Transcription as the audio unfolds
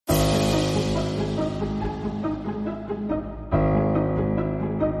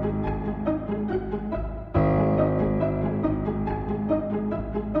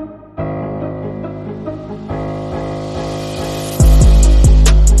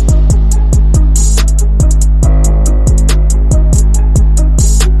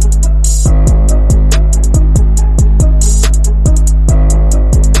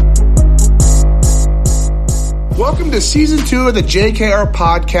Season 2 of the JKR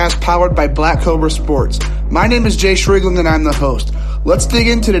podcast powered by Black Cobra Sports. My name is Jay Shrigland and I'm the host. Let's dig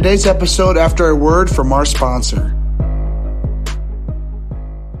into today's episode after a word from our sponsor.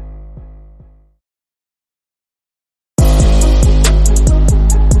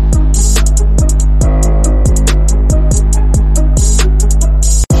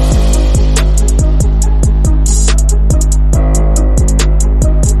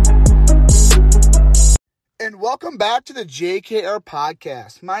 Welcome back to the JKR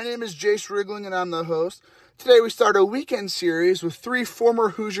podcast. My name is Jay Shrigling and I'm the host. Today we start a weekend series with three former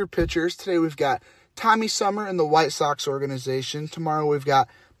Hoosier pitchers. Today we've got Tommy Sommer in the White Sox organization. Tomorrow we've got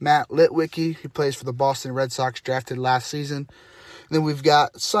Matt Litwicki, who plays for the Boston Red Sox, drafted last season. And then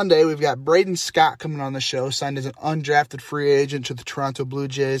Sunday we've got Braden Scott coming on the show, signed as an undrafted free agent to the Toronto Blue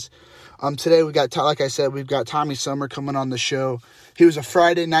Jays. Today we've got Tommy Sommer coming on the show. He was a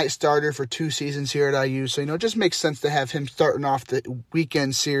Friday night starter for 2 seasons here at IU, so it just makes sense to have him starting off the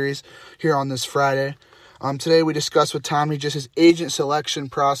weekend series here on this Friday. Today we discussed with Tommy just his agent selection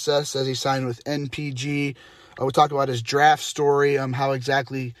process as he signed with NPG. We talked about his draft story, how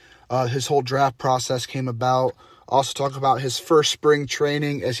exactly his whole draft process came about. Also talk about his first spring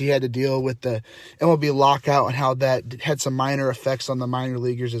training as he had to deal with the MLB lockout and how that had some minor effects on the minor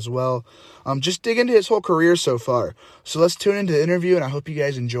leaguers as well. Just dig into his whole career so far. So let's tune into the interview, and I hope you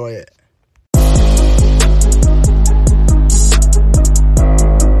guys enjoy it.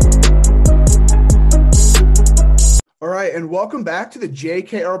 All right, and welcome back to the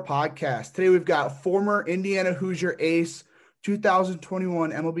JKR podcast. Today we've got former Indiana Hoosier ace,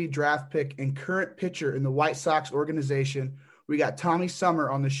 2021 MLB draft pick, and current pitcher in the White Sox organization. We got Tommy Sommer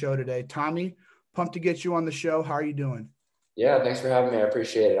on the show today. Tommy, pumped to get you on the show. How are you doing? Yeah, thanks for having me. I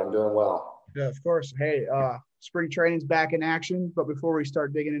appreciate it. I'm doing well. Yeah, of course. Hey, spring training's back in action, but before we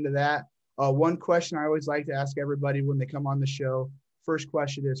start digging into that, one question I always like to ask everybody when they come on the show. First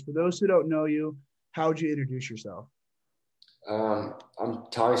question is, for those who don't know you, how would you introduce yourself? I'm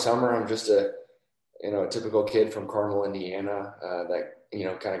Tommy Sommer. I'm just a typical kid from Carmel, Indiana, that,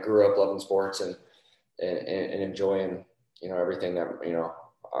 kind of grew up loving sports and enjoying, everything that,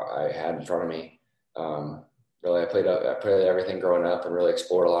 I had in front of me. Really, I played everything growing up and really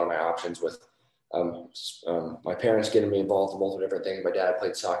explored a lot of my options with my parents getting me involved in multiple different things. My dad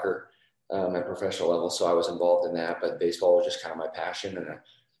played soccer at professional level, so I was involved in that, but baseball was just kind of my passion, and I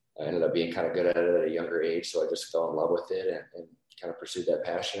ended up being kind of good at it at a younger age. So I just fell in love with it and kind of pursued that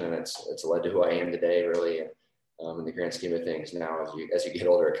passion, and it's led to who I am today, really. In the grand scheme of things, now as you get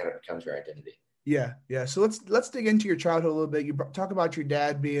older, it kind of becomes your identity. Yeah. So let's dig into your childhood a little bit. You talk about your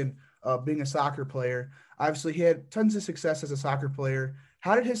dad being a soccer player. Obviously, he had tons of success as a soccer player.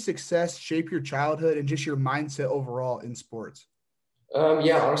 How did his success shape your childhood and just your mindset overall in sports?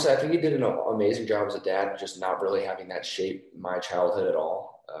 Honestly, I think he did an amazing job as a dad, just not really having that shape my childhood at all.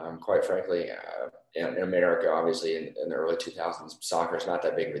 Quite frankly, in America, obviously, in the early 2000s, soccer is not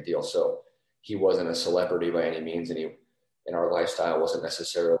that big of a deal. So he wasn't a celebrity by any means, and our lifestyle wasn't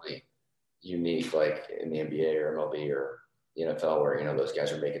necessarily unique like in the NBA or MLB or the NFL, where those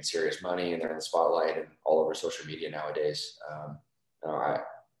guys are making serious money and they're in the spotlight and all over social media nowadays.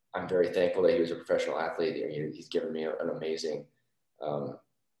 I'm very thankful that he was a professional athlete. He's given me an amazing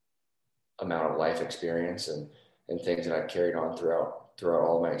amount of life experience and things that I've carried on throughout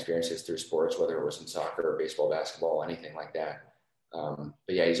all of my experiences through sports, whether it was in soccer or baseball, basketball, anything like that.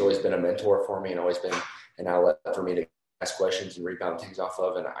 But yeah, he's always been a mentor for me and always been an outlet for me to ask questions and rebound things off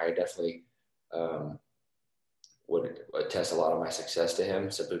of. And I definitely would attest a lot of my success to him,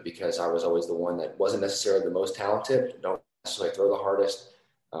 simply because I was always the one that wasn't necessarily the most talented, don't necessarily throw the hardest,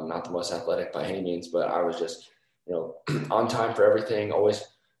 not the most athletic by any means, but I was just, on time for everything, always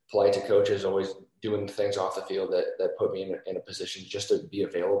polite to coaches, always doing things off the field that put me in a position just to be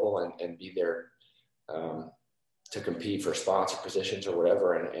available and be there to compete for spots or positions or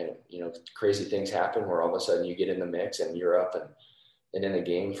whatever. And crazy things happen where all of a sudden you get in the mix and you're up and in the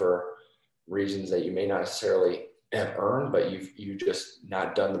game for reasons that you may not necessarily have earned, but you've just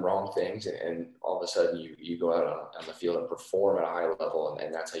not done the wrong things. And all of a sudden you go out on the field and perform at a high level.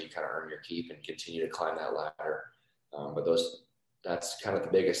 And that's how you kind of earn your keep and continue to climb that ladder. But that's kind of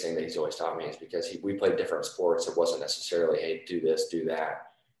the biggest thing that he's always taught me, is because we played different sports. It wasn't necessarily, hey, do this, do that.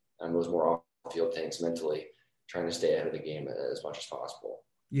 It was more off-field things, mentally trying to stay ahead of the game as much as possible.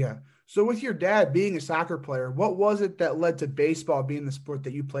 Yeah. So with your dad being a soccer player, what was it that led to baseball being the sport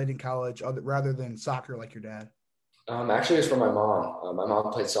that you played in college rather than soccer like your dad? Actually, it was from my mom. My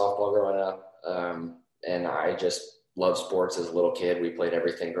mom played softball growing up, and I just loved sports as a little kid. We played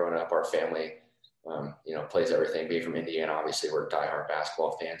everything growing up. Our family plays everything. Being from Indiana, obviously, we're diehard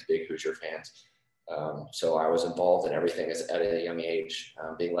basketball fans, big Hoosier fans. So I was involved in everything at a young age.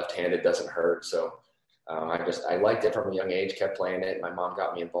 Being left-handed doesn't hurt. So I liked it from a young age, kept playing it. My mom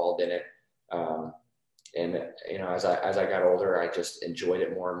got me involved in it. Um, and, as I got older, I just enjoyed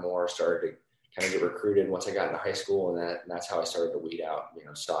it more and more, started to kind of get recruited once I got into high school. And that's how I started to weed out,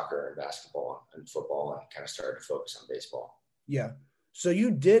 soccer and basketball and football, and kind of started to focus on baseball. Yeah. So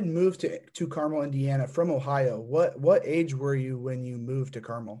you did move to Carmel, Indiana from Ohio. What age were you when you moved to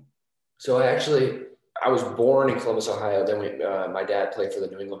Carmel? So I was born in Columbus, Ohio. Then my dad played for the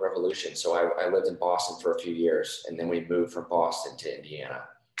New England Revolution. So I lived in Boston for a few years, and then we moved from Boston to Indiana.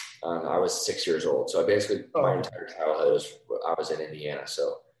 I was 6 years old. So my entire childhood I was in Indiana.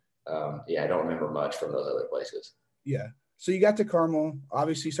 So I don't remember much from those other places. Yeah. So you got to Carmel,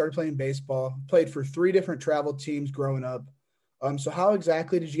 obviously started playing baseball, played for 3 different travel teams growing up. So how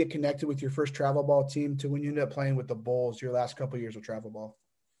exactly did you get connected with your first travel ball team to when you ended up playing with the Bulls your last couple of years of travel ball?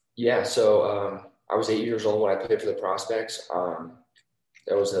 Yeah. So I was 8 years old when I played for the Prospects.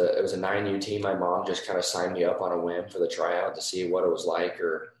 It was a 9U team. My mom just kind of signed me up on a whim for the tryout to see what it was like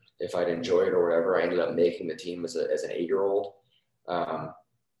or if I'd enjoy it or whatever. I ended up making the team as an 8-year-old,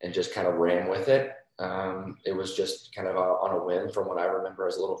 and just kind of ran with it. It was just kind of on a whim from what I remember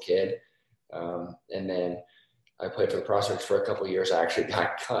as a little kid. And then I played for the Prospects for a couple of years. I actually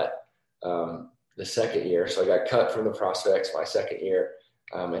got cut the second year. So I got cut from the Prospects my second year.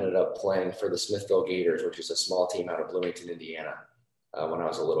 Ended up playing for the Smithville Gators, which is a small team out of Bloomington, Indiana, when I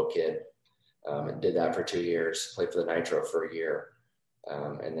was a little kid. And did that for 2 years, played for the Nitro for a year,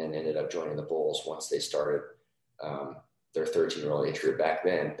 and then ended up joining the Bulls once they started their 13-year-old age group. Back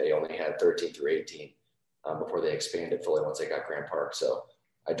then, they only had 13 through 18 before they expanded fully once they got Grant Park. So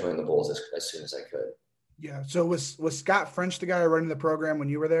I joined the Bulls as soon as I could. Yeah. So was Scott French the guy running the program when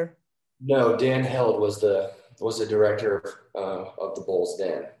you were there? No, Dan Held was the director of the Bulls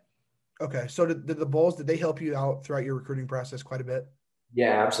then. Okay. So did the Bulls, did they help you out throughout your recruiting process quite a bit?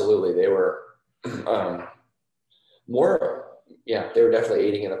 Yeah, absolutely. They were they were definitely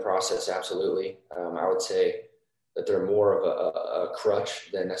aiding in the process. Absolutely. I would say that they're more of a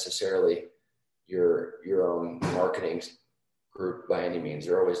crutch than necessarily your own marketing group by any means.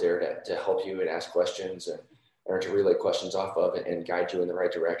 They're always there to help you and ask questions or to relay questions off of and guide you in the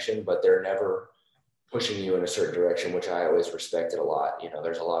right direction, but they're never pushing you in a certain direction, which I always respected a lot.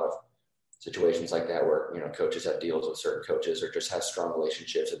 There's a lot of situations like that where, coaches have deals with certain coaches or just have strong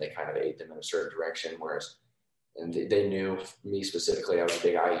relationships and they kind of aid them in a certain direction. And they knew me specifically. I was a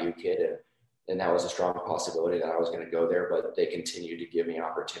big IU kid and that was a strong possibility that I was going to go there, but they continued to give me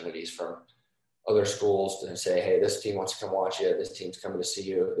opportunities from other schools to say, hey, this team wants to come watch you. This team's coming to see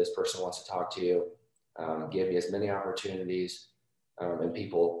you. This person wants to talk to you. Give me as many opportunities and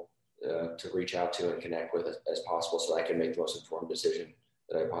people to reach out to and connect with as possible so I can make the most informed decision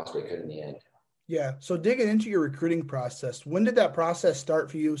that I possibly could in the end. Yeah. So digging into your recruiting process, when did that process start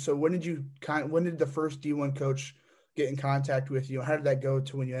for you? So when did the first D1 coach get in contact with you? How did that go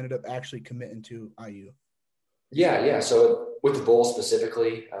to when you ended up actually committing to IU? Yeah. So with the Bulls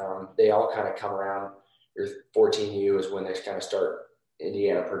specifically, they all kind of come around. Your 14U is when they kind of start.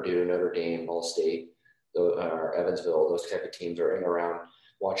 Indiana, Purdue, Notre Dame, Ball State, Evansville, those type of teams are in around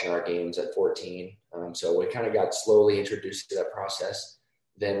watching our games at 14. So we kind of got slowly introduced to that process.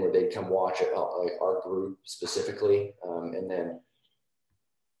 Then where they'd come watch our group specifically, and then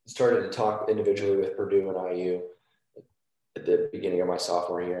started to talk individually with Purdue and IU at the beginning of my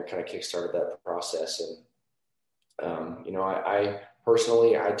sophomore year and kind of kickstarted that process. And I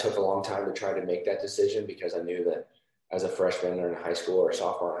personally, I took a long time to try to make that decision because I knew that as a freshman or in high school or a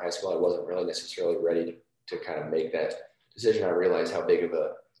sophomore in high school, I wasn't really necessarily ready to kind of make that decision. I realized how big of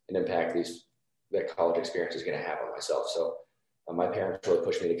an impact that college experience is going to have on myself. So my parents really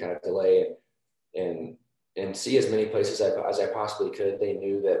pushed me to kind of delay and see as many places as I possibly could. They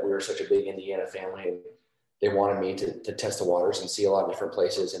knew that we were such a big Indiana family and they wanted me to test the waters and see a lot of different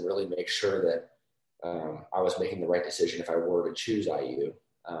places and really make sure that I was making the right decision if I were to choose IU.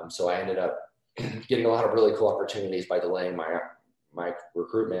 So I ended up getting a lot of really cool opportunities by delaying my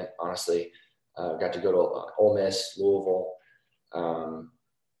recruitment. Honestly, got to go to Ole Miss, Louisville,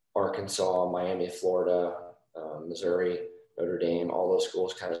 Arkansas, Miami, Florida, Missouri, Notre Dame. All those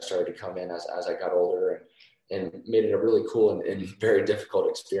schools kind of started to come in as I got older and made it a really cool and very difficult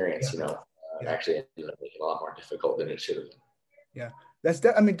experience. Actually ended up making it a lot more difficult than it should have been. Yeah. That's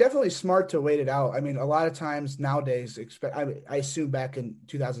definitely smart to wait it out. I mean, a lot of times nowadays, I assume back in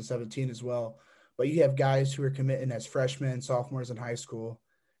 2017 as well, but you have guys who are committing as freshmen, sophomores in high school,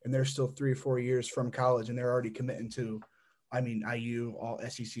 and they're still 3 or 4 years from college, and they're already committing to, IU, all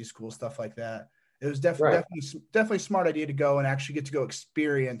SEC schools, stuff like that. It was definitely a smart idea to go and actually get to go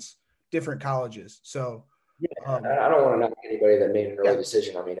experience different colleges. So, Yeah, I don't want to knock anybody that made an early yeah,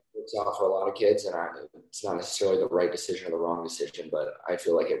 decision. I mean, it's out for a lot of kids, and it's not necessarily the right decision or the wrong decision, but I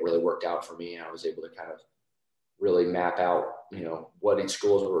feel like it really worked out for me. I was able to kind of really map out, what each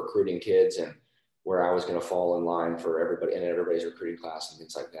schools were recruiting kids and where I was going to fall in line for everybody and everybody's recruiting class and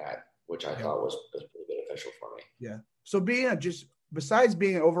things like that, which I thought was pretty beneficial for me. Yeah. So besides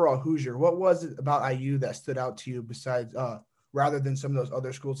being an overall Hoosier, what was it about IU that stood out to you besides rather than some of those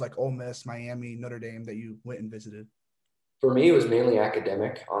other schools like Ole Miss, Miami, Notre Dame that you went and visited? For me, it was mainly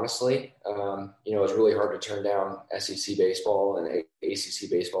academic, honestly. It was really hard to turn down SEC baseball and ACC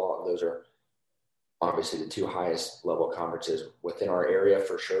baseball. Those are obviously the two highest level conferences within our area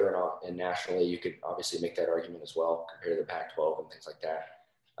for sure. And nationally, you could obviously make that argument as well compared to the Pac-12 and things like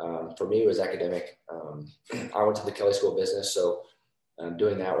that. For me, it was academic. I went to the Kelly School of Business, so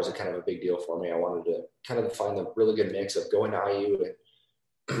doing that was a kind of a big deal for me. I wanted to kind of find the really good mix of going to IU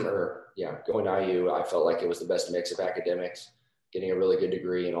going to IU. I felt like it was the best mix of academics, getting a really good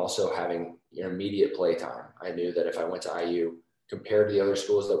degree, and also having immediate play time. I knew that if I went to IU, compared to the other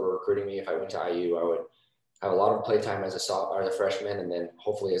schools that were recruiting me, if I went to IU, I would have a lot of play time as a freshman, and then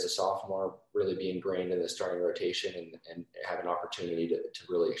hopefully as a sophomore, really be ingrained in the starting rotation and have an opportunity to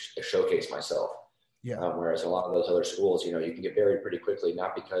really showcase myself. Yeah. Whereas a lot of those other schools, you can get buried pretty quickly,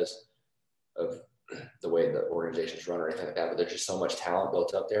 not because of the way the organization's run or anything like that, but there's just so much talent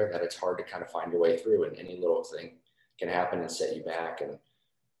built up there that it's hard to kind of find your way through, and any little thing can happen and set you back and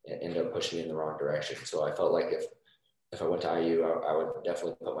end up pushing you in the wrong direction. So I felt like if I went to IU, I would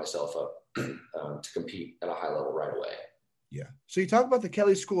definitely put myself up to compete at a high level right away. Yeah. So you talk about the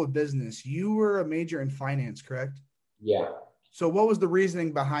Kelly School of Business. You were a major in finance, correct? Yeah. So what was the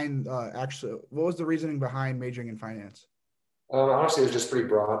reasoning behind majoring in finance? Honestly, it was just a pretty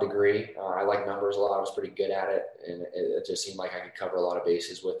broad degree. I like numbers a lot. I was pretty good at it, and it just seemed like I could cover a lot of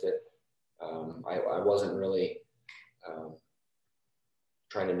bases with it. I wasn't really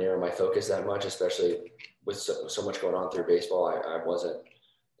trying to narrow my focus that much, especially with so much going on through baseball. I wasn't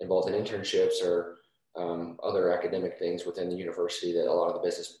involved in internships or other academic things within the university that a lot of the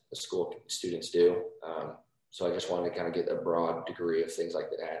business school students do. So I just wanted to kind of get a broad degree of things like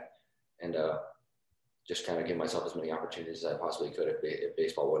that, and just kind of give myself as many opportunities as I possibly could if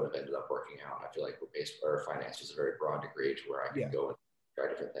baseball wouldn't have ended up working out. I feel like baseball or finance was a very broad degree to where I could go and try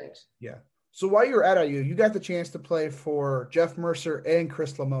different things. Yeah. So while you were at IU, you got the chance to play for Jeff Mercer and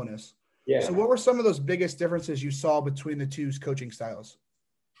Chris Lemonis. Yeah. So what were some of those biggest differences you saw between the two's coaching styles?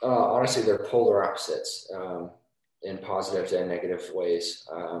 Honestly, they're polar opposites in positive and negative ways.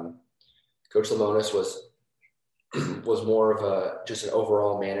 Coach Lemonis was more of just an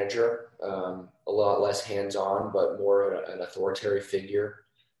overall manager, a lot less hands-on, but more an authoritative figure.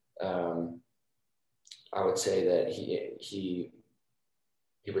 I would say that he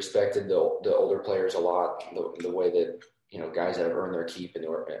respected the older players a lot, the way that guys that have earned their keep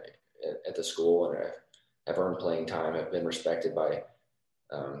at the school and have earned playing time have been respected by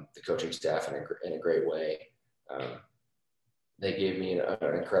the coaching staff in a great way. They gave me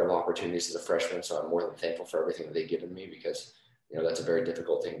an incredible opportunities as a freshman, so I'm more than thankful for everything that they've given me, because that's a very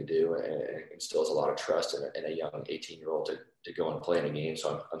difficult thing to do, and it instills a lot of trust in a young 18-year-old to go and play in a game.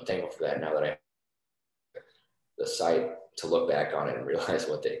 So I'm thankful for that now that I have the sight to look back on it and realize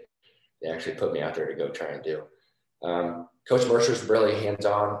what they actually put me out there to go try and do. Coach Mercer's really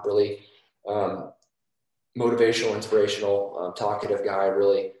hands-on, really motivational, inspirational, talkative guy,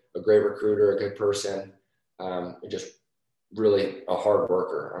 really a great recruiter, a good person, just really a hard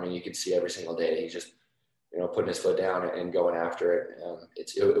worker. I mean, you could see every single day he's just, putting his foot down and going after it.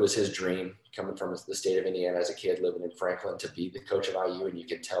 It was his dream coming from the state of Indiana as a kid living in Franklin to be the coach of IU. And you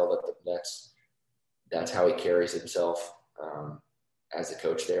could tell that that's how he carries himself as a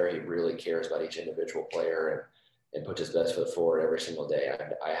coach there. He really cares about each individual player and puts his best foot forward every single day.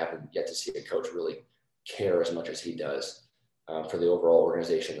 I haven't yet to see a coach really care as much as he does for the overall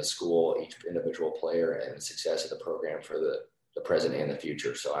organization, the school, each individual player, and the success of the program for the present and the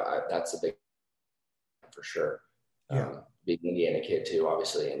future. So that's a big for sure. Yeah. Being an Indiana kid too,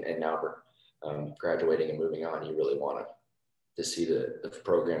 obviously, and now we're graduating and moving on. You really want to see the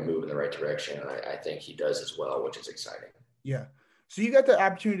program move in the right direction, and I think he does as well, which is exciting. Yeah. So you got the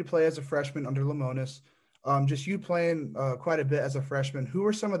opportunity to play as a freshman under Lemonis. Just you playing quite a bit as a freshman. Who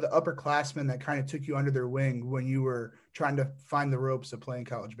were some of the upperclassmen that kind of took you under their wing when you were trying to find the ropes of playing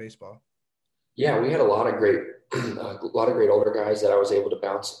college baseball? Yeah, we had a lot of great older guys that I was able to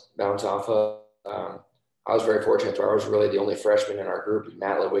bounce off of. I was very fortunate. I was really the only freshman in our group.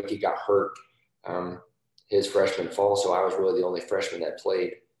 Matt Lewicki got hurt his freshman fall, so I was really the only freshman that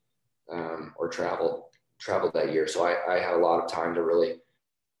played or traveled that year. So I had a lot of time to really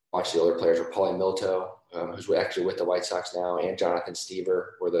watch the older players were Paulie Milto, who's actually with the White Sox now, and Jonathan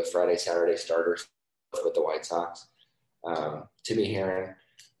Stever were the Friday, Saturday starters with the White Sox. Timmy Herron,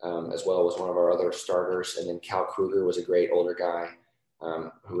 as well, was one of our other starters. And then Cal Kruger was a great older guy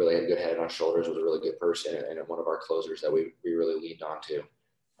who really had a good head on shoulders, was a really good person, and one of our closers that we really leaned on to.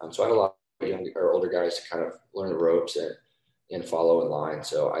 So I had a lot of young or older guys to kind of learn the ropes and follow in line.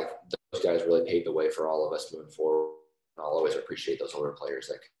 So those guys really paved the way for all of us moving forward. I'll always appreciate those older players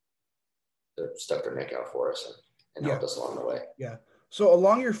that stuck their neck out for us and helped us along the way. Yeah. So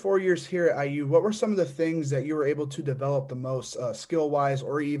along your 4 years here at IU, what were some of the things that you were able to develop the most skill-wise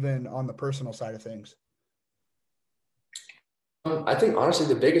or even on the personal side of things? I think, honestly,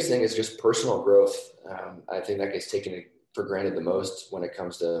 the biggest thing is just personal growth. I think that gets taken for granted the most when it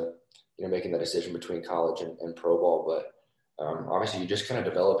comes to, making the decision between college and pro ball. But obviously, you just kind of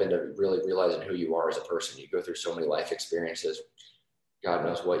develop into really realizing who you are as a person. You go through so many life experiences. God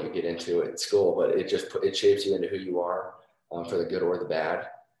knows what you get into at school, but it shapes you into who you are, for the good or the bad.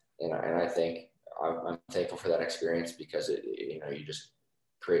 And I think I'm thankful for that experience because you just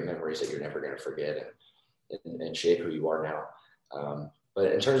create memories that you're never going to forget and shape who you are now.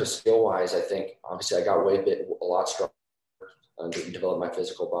 But in terms of skill wise, I think obviously I got a lot stronger, developed my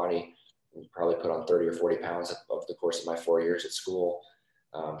physical body, and probably put on 30 or 40 pounds over the course of my 4 years at school.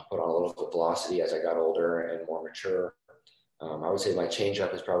 Put on a little bit of velocity as I got older and more mature. I would say my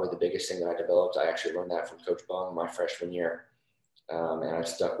changeup is probably the biggest thing that I developed. I actually learned that from Coach Bung my freshman year, and I've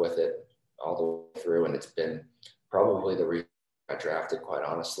stuck with it all the way through. And it's been probably the reason I drafted, quite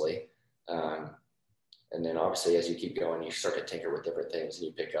honestly. And then obviously as you keep going, you start to tinker with different things and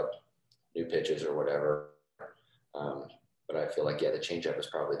you pick up new pitches or whatever. But I feel like, the changeup is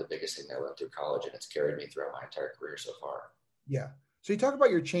probably the biggest thing that I went through college, and it's carried me throughout my entire career so far. Yeah. So you talk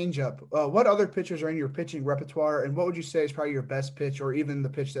about your changeup. What other pitchers are in your pitching repertoire, and what would you say is probably your best pitch, or even the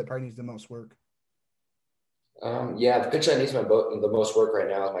pitch that probably needs the most work? The pitch that needs the most work right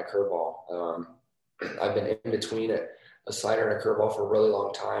now is my curveball. I've been in between a slider and a curveball for a really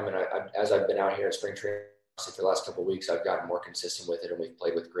long time, and as I've been out here at spring training for the last couple of weeks, I've gotten more consistent with it, and we've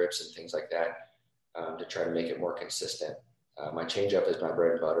played with grips and things like that to try to make it more consistent. My changeup is my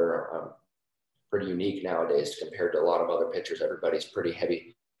bread and butter. I'm pretty unique nowadays compared to a lot of other pitchers. Everybody's pretty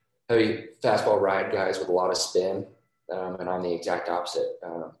heavy fastball ride guys with a lot of spin, and I'm the exact opposite.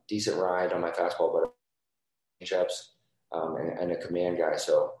 Decent ride on my fastball, but changeups and a command guy.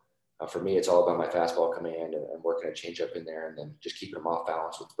 So for me, it's all about my fastball command and working a changeup in there, and then just keeping them off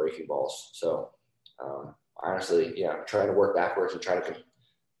balance with breaking balls. So honestly, I'm trying to work backwards and try to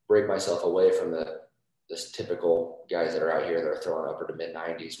break myself away from this typical guys that are out here that are throwing upper to mid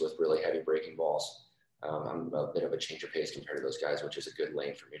 90s with really heavy breaking balls. I'm a bit of a change of pace compared to those guys, which is a good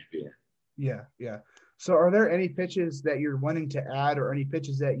lane for me to be in. Yeah. So are there any pitches that you're wanting to add, or any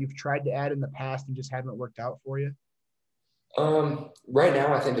pitches that you've tried to add in the past and just haven't worked out for you? Right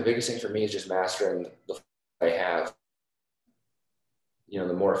now, I think the biggest thing for me is just mastering the I have.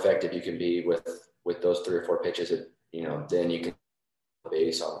 The more effective you can be with those 3 or 4 pitches, then you can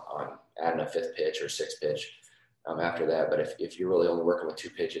base on adding a 5th pitch or 6th pitch after that. But if you're really only working with 2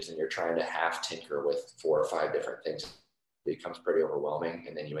 pitches and you're trying to half tinker with 4 or 5 different things, it becomes pretty overwhelming.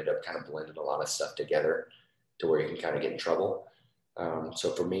 And then you end up kind of blending a lot of stuff together to where you can kind of get in trouble.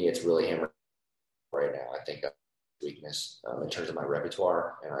 So for me, it's really hammering right now. I think that's weakness in terms of my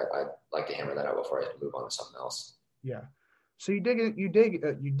repertoire. And I'd like to hammer that out before I move on to something else. Yeah. So you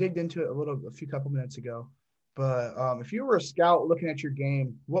digged into it a few couple minutes ago. But if you were a scout looking at your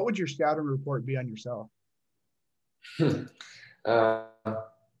game, what would your scouting report be on yourself? I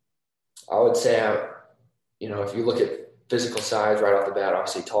would say, if you look at physical size right off the bat,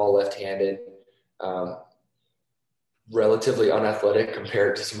 obviously tall, left-handed, relatively unathletic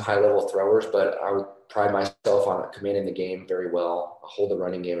compared to some high-level throwers, but I would pride myself on commanding the game very well, hold the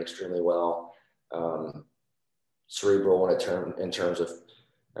running game extremely well, cerebral in terms of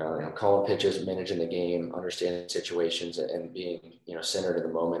calling pitches, managing the game, understanding situations, and being centered in the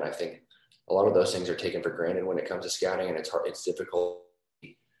moment. I think a lot of those things are taken for granted when it comes to scouting, and it's difficult.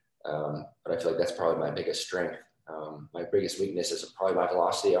 But I feel like that's probably my biggest strength. My biggest weakness is probably my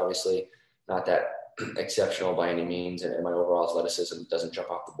velocity. Obviously, not that exceptional by any means, and my overall athleticism doesn't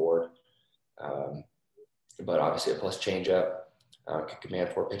jump off the board. But obviously, a plus changeup, can command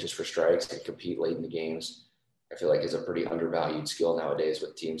 4 pitches for strikes and compete late in the games. I feel like is a pretty undervalued skill nowadays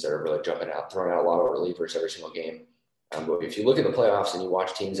with teams that are really jumping out, throwing out a lot of relievers every single game. But if you look at the playoffs and you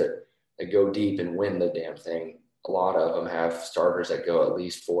watch teams that go deep and win the damn thing, a lot of them have starters that go at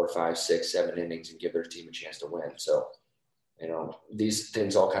least 4, 5, 6, 7 innings and give their team a chance to win. So, these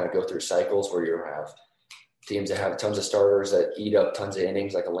things all kind of go through cycles where you have teams that have tons of starters that eat up tons of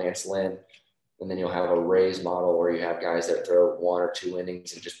innings, like a Lance Lynn. And then you'll have a Rays model where you have guys that throw 1 or 2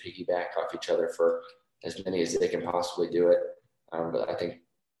 innings and just piggyback off each other for as many as they can possibly do it. But I think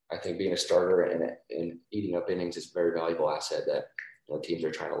being a starter and eating up innings is a very valuable asset that teams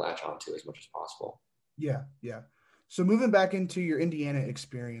are trying to latch onto as much as possible. Yeah, yeah. So moving back into your Indiana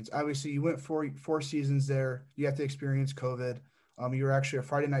experience, obviously you went four seasons there. You have to experience COVID. You were actually a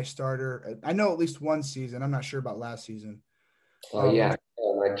Friday night starter. I know at least one season. I'm not sure about last season.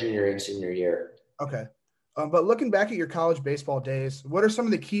 My junior and senior year. Okay. But looking back at your college baseball days, what are some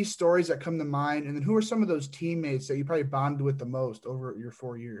of the key stories that come to mind? And then who are some of those teammates that you probably bonded with the most over your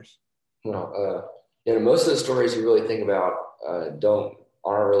 4 years? Well, most of the stories you really think about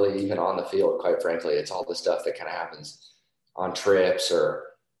aren't really even on the field, quite frankly. It's all the stuff that kind of happens on trips or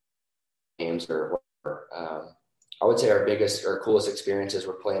games or whatever. I would say our biggest or coolest experiences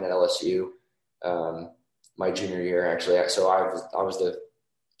were playing at LSU my junior year, actually. So I was the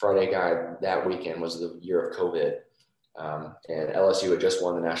Friday guy that weekend was the year of COVID. And LSU had just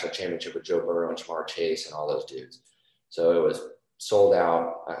won the national championship with Joe Burrow and Jamar Chase and all those dudes. So it was sold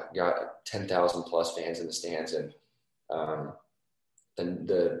out. I got 10,000 plus fans in the stands. And then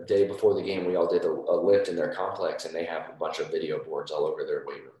the day before the game, we all did a lift in their complex, and they have a bunch of video boards all over their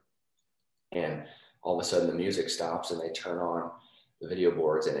weight room. And all of a sudden the music stops and they turn on the video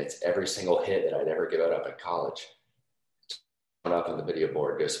boards, and it's every single hit that I'd ever given up in college. Up on the video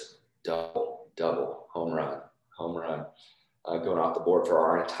board goes double, home run, going off the board for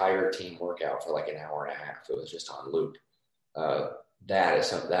our entire team workout for like an hour and a half. It was just on loop.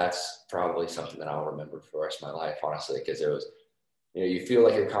 That's probably something that I'll remember for the rest of my life, honestly, because it was, you feel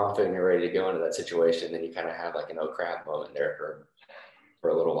like you're confident and you're ready to go into that situation. Then you kind of have like an oh crap moment there for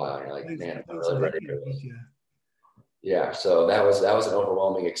a little while. And you're like, man, I'm really ready for this. Yeah, so that was an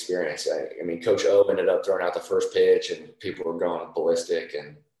overwhelming experience. I mean, Coach O ended up throwing out the first pitch, and people were going ballistic.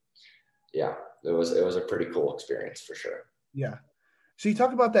 And yeah, it was a pretty cool experience for sure. Yeah. So you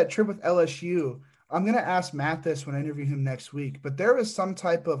talk about that trip with LSU. I'm gonna ask Matt this when I interview him next week. But there was some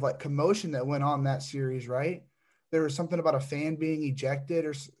type of like commotion that went on that series, right? There was something about a fan being ejected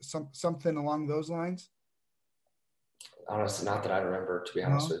or something along those lines. Honestly, not that I remember, to be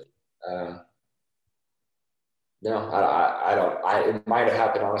honest No? with you. No, I don't. It might have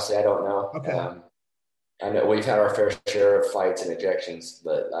happened. Honestly, I don't know. Okay. I know we've had our fair share of fights and ejections,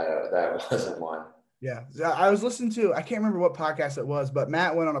 but that wasn't one. Yeah. I was listening to, I can't remember what podcast it was, but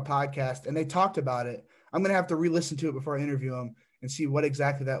Matt went on a podcast and they talked about it. I'm going to have to re-listen to it before I interview him and see what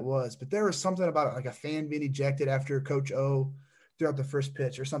exactly that was. But there was something about it, like a fan being ejected after Coach O threw out the first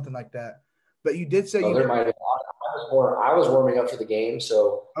pitch or something like that. But you did say there might have. I was warming up for the game,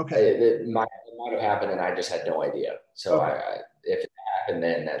 so okay. It might have happened, and I just had no idea. So Okay. if it happened,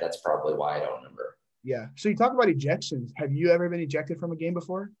 then that's probably why I don't remember. Yeah. So you talk about ejections. Have you ever been ejected from a game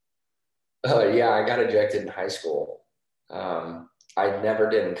before? Yeah, I got ejected in high school. I never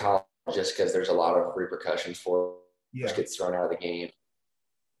did in college just because there's a lot of repercussions for it. Yeah. Gets thrown out of the game.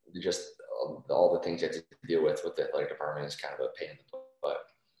 Just all the things you have to deal with the athletic department is kind of a pain in the butt.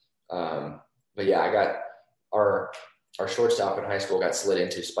 But yeah, I got our shortstop in high school got slid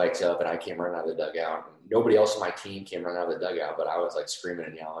into, spikes up, and I came running out of the dugout. Nobody else on my team came running out of the dugout, but I was like screaming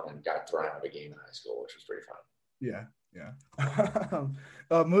and yelling and got thrown out of a game in high school, which was pretty fun. Yeah. Yeah.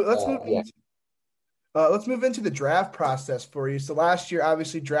 Let's move into the draft process for you. So last year,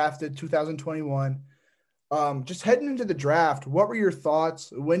 obviously drafted 2021. Just heading into the draft, what were your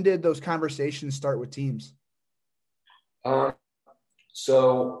thoughts? When did those conversations start with teams?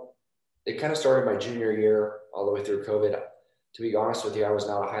 So it kind of started my junior year all the way through COVID. To be honest with you, I was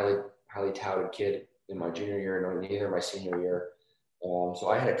not a highly touted kid in my junior year, nor neither my senior year. So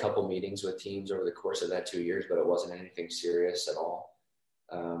I had a couple meetings with teams over the course of that 2 years, but it wasn't anything serious at all.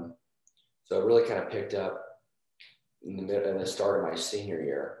 So it really kind of picked up in the start of my senior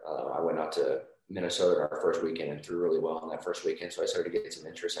year. I went out to Minnesota our first weekend and threw really well on that first weekend. So I started to get some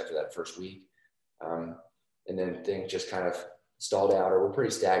interest after that first week. And then things just kind of stalled out or were pretty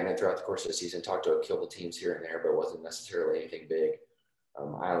stagnant throughout the course of the season. Talked to a couple teams here and there, but it wasn't necessarily anything big.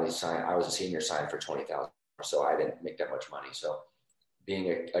 I was a senior signed for $20,000, so I didn't make that much money. So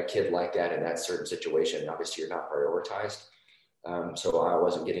being a kid like that in that certain situation, obviously you're not prioritized. So I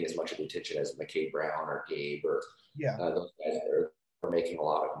wasn't getting as much of the attention as McKay Brown or Gabe or those guys that were making a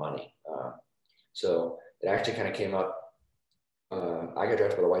lot of money. So it actually kind of came up. I got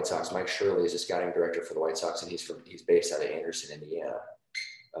drafted by the White Sox. Mike Shirley is the scouting director for the White Sox, and he's based out of Anderson, Indiana.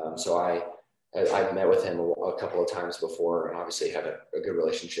 So I've met with him a couple of times before, and obviously had a good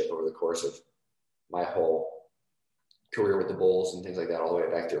relationship over the course of my whole career with the Bulls and things like that, all the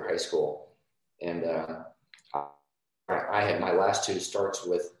way back through high school. And I had my last two starts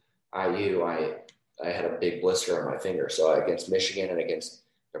with IU. I had a big blister on my finger. So against Michigan and against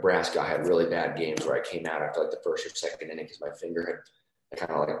Nebraska, I had really bad games where I came out after like the first or second inning because my finger had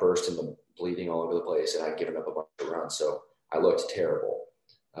kind of like burst and the bleeding all over the place, and I'd given up a bunch of runs. So I looked terrible.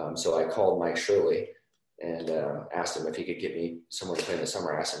 So I called Mike Shirley and asked him if he could get me somewhere to play in the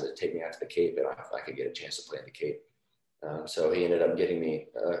summer. I asked him to take me out to the Cape, and I could get a chance to play in the Cape. So he ended up getting me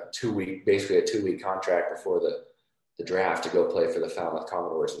basically a 2-week contract before the draft to go play for the Falmouth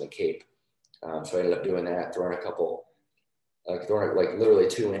Commodores in the Cape. So I ended up doing that, throwing like literally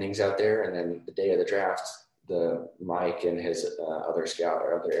 2 innings out there. And then the day of the draft, the Mike and his other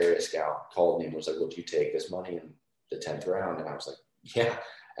area scout called me and was like, "Would you take this money in the 10th round?" And I was like, "Yeah,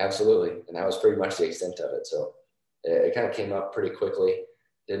 absolutely." And that was pretty much the extent of it. So it kind of came up pretty quickly.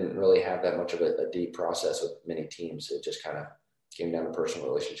 Didn't really have that much of a deep process with many teams. It just kind of came down to personal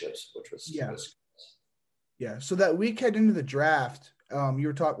relationships, which was Yeah. So that week heading into the draft, when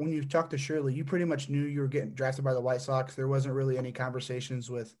you talked to Shirley, you pretty much knew you were getting drafted by the White Sox. There wasn't really any conversations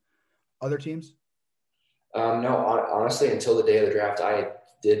with other teams. No, honestly, until the day of the draft, I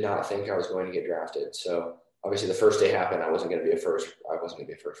did not think I was going to get drafted. So obviously, the first day happened. I wasn't going to be a first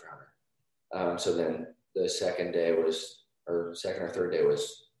rounder. So then the second or third day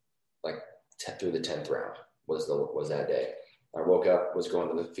was like through the 10th round was that day. I woke up, was going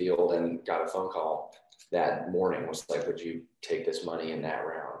to the field, and got a phone call that morning. Was like, "Would you take this money in that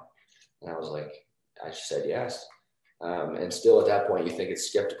round?" And I was like, I just said yes. And still at that point, you think it's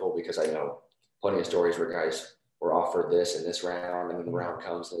skeptical because I know plenty of stories where guys were offered this in this round, and then the round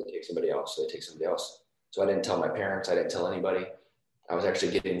comes and they take somebody else. So I didn't tell my parents. I didn't tell anybody. I was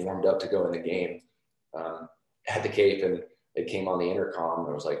actually getting warmed up to go in the game at the Cape, and it came on the intercom.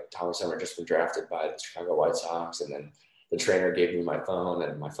 It was like, "Tommy Sommer just been drafted by the Chicago White Sox." And then the trainer gave me my phone,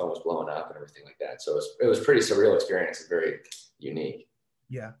 and my phone was blowing up and everything like that. So it was pretty surreal experience and very unique.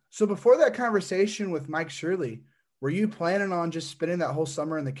 Yeah. So before that conversation with Mike Shirley, were you planning on just spending that whole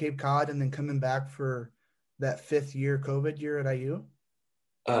summer in the Cape Cod and then coming back for that 5th year COVID year at IU?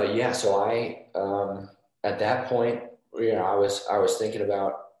 Yeah. So I at that point, I was thinking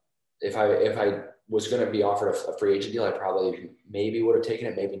about if I was going to be offered a free agent deal, I probably maybe would have taken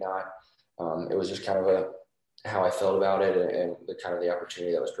it, maybe not. It was just kind of how I felt about it and the kind of the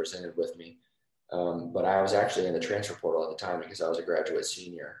opportunity that was presented with me. But I was actually in the transfer portal at the time because I was a graduate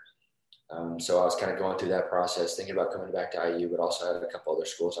senior. So I was kind of going through that process, thinking about coming back to IU, but also had a couple other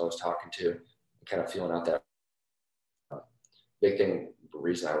schools I was talking to, kind of feeling out that big thing. The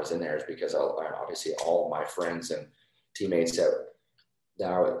reason I was in there is because obviously all my friends and teammates that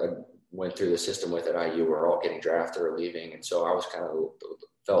I went through the system with at IU were all getting drafted or leaving. And so I was kind of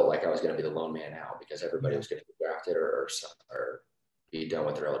felt like I was going to be the lone man out because everybody was going to get drafted or be done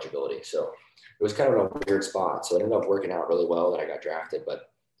with their eligibility. So it was kind of a weird spot. So it ended up working out really well that I got drafted, but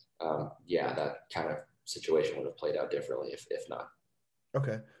that kind of situation would have played out differently if not.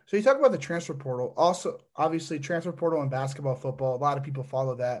 Okay. So you talk about the transfer portal. Also, obviously, transfer portal in basketball, football, a lot of people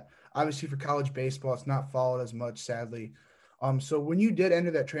follow that. Obviously, for college baseball, it's not followed as much, sadly. So when you did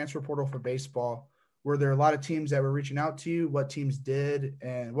enter that transfer portal for baseball, were there a lot of teams that were reaching out to you? What teams did?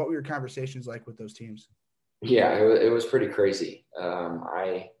 And what were your conversations like with those teams? Yeah, it was pretty crazy.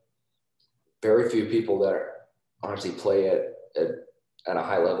 Very few people that honestly play at a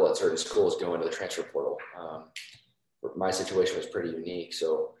high level at certain schools go into the transfer portal. My situation was pretty unique.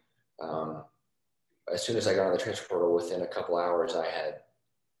 So as soon as I got on the transfer portal, within a couple hours, I had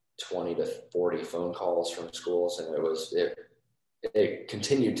 20 to 40 phone calls from schools, and it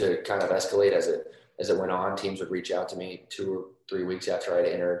continued to kind of escalate as it went on. Teams would reach out to me 2 or 3 weeks after I'd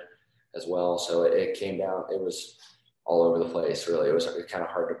entered as well. So it came down. It was all over the place, really. It was kind of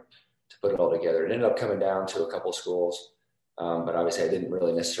hard to put it all together. It ended up coming down to a couple schools, but obviously I didn't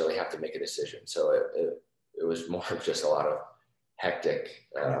really necessarily have to make a decision. So it was more of just a lot of hectic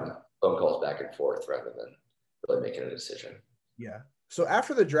phone calls back and forth rather than really making a decision. Yeah. So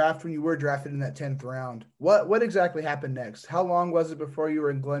after the draft, when you were drafted in that 10th round, what exactly happened next? How long was it before you were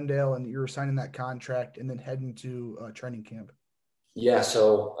in Glendale and you were signing that contract and then heading to training camp? Yeah.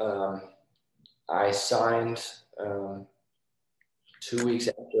 So I signed 2 weeks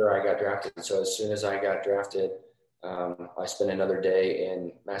after I got drafted. So as soon as I got drafted, I spent another day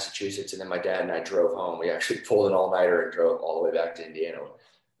in Massachusetts, and then my dad and I drove home. We actually pulled an all-nighter and drove all the way back to Indiana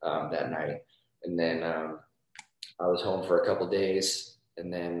that night. And then I was home for a couple of days,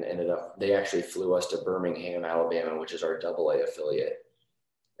 and then they actually flew us to Birmingham, Alabama, which is our AA affiliate.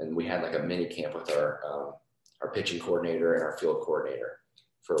 And we had like a mini camp with our pitching coordinator and our field coordinator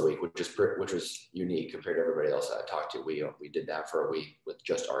for a week, which was unique compared to everybody else that I talked to. We did that for a week with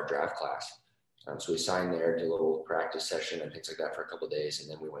just our draft class. So we signed there, did a little practice session and things like that for a couple of days. And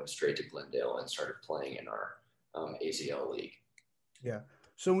then we went straight to Glendale and started playing in our AZL league. Yeah.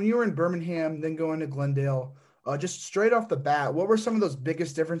 So when you were in Birmingham, then going to Glendale, just straight off the bat, what were some of those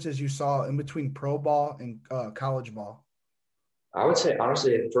biggest differences you saw in between pro ball and college ball? I would say,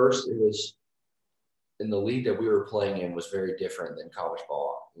 honestly, at first it was in the league that we were playing in was very different than college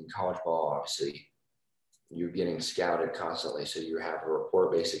ball. In college ball, obviously, you're getting scouted constantly. So you have a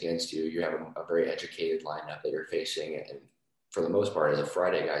report base against you. You have a very educated lineup that you're facing. And for the most part, as a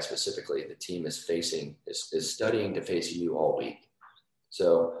Friday guy specifically, the team is studying to face you all week.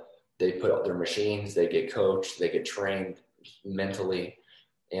 So they put out their machines, they get coached, they get trained mentally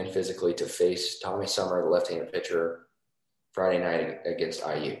and physically to face Tommy Sommer, the left-handed pitcher, Friday night against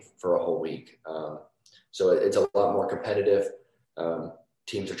IU for a whole week. So it's a lot more competitive.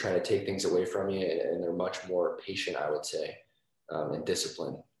 Teams are trying to take things away from you, and they're much more patient, I would say, and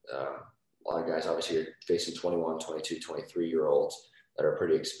disciplined. A lot of guys obviously are facing 21, 22, 23-year-olds that are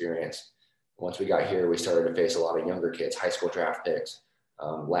pretty experienced. Once we got here, we started to face a lot of younger kids, high school draft picks,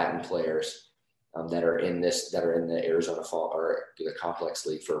 Latin players that are in the Arizona Fall or the Complex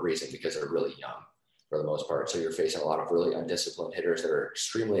League for a reason, because they're really young for the most part. So you're facing a lot of really undisciplined hitters that are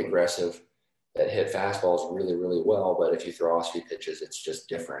extremely aggressive, that hit fastballs really, really well. But if you throw off speed pitches, it's just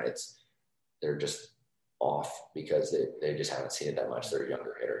different. They're just off because they just haven't seen it that much. They're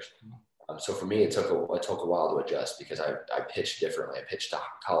younger hitters. So for me, it took a while to adjust because I pitched differently. I pitched to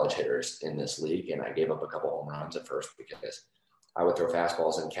college hitters in this league, and I gave up a couple home runs at first because I would throw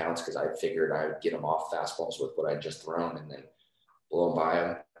fastballs in counts because I figured I would get them off fastballs with what I'd just thrown and then blow them by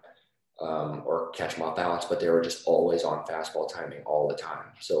them. Or catch them off balance, but they were just always on fastball timing all the time.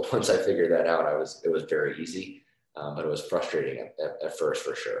 So once I figured that out, it was very easy, but it was frustrating at first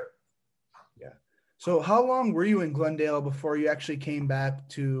for sure. Yeah. So how long were you in Glendale before you actually came back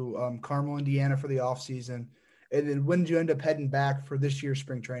to Carmel, Indiana for the off season? And then when did you end up heading back for this year's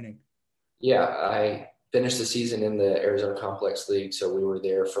spring training? Yeah, I finished the season in the Arizona Complex League. So we were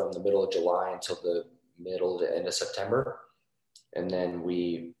there from the middle of July until the middle to end of September. And then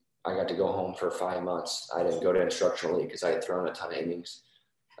I got to go home for 5 months. I didn't go to instructional league because I had thrown a ton of innings.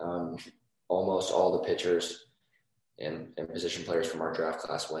 Almost all the pitchers and position players from our draft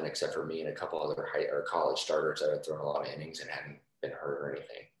class went, except for me and a couple other college starters that had thrown a lot of innings and hadn't been hurt or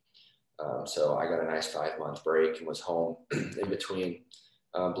anything. So I got a nice 5 month break and was home in between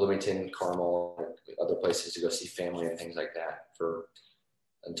Bloomington, Carmel, and other places to go see family and things like that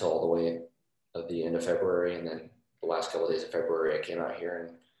until all the way at the end of February. And then the last couple of days of February, I came out here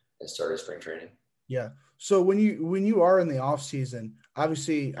and started spring training. Yeah. So when you are in the off season,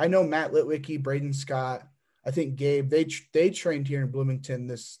 obviously I know Matt Litwicky, Braden Scott, I think Gabe, they trained here in Bloomington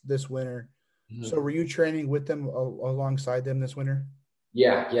this winter. Mm-hmm. So were you training with them alongside them this winter?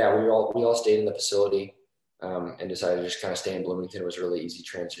 Yeah. We all stayed in the facility and decided to just kind of stay in Bloomington. It was a really easy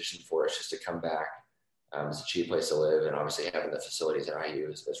transition for us just to come back. It's a cheap place to live, and obviously having the facilities at IU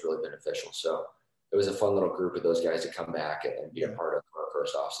is really beneficial. So it was a fun little group of those guys to come back and be a part of our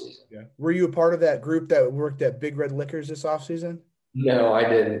first off season. Yeah. Were you a part of that group that worked at Big Red Liquors this off season? No, I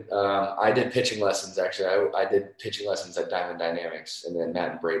didn't. I did pitching lessons actually. I did pitching lessons at Diamond Dynamics, and then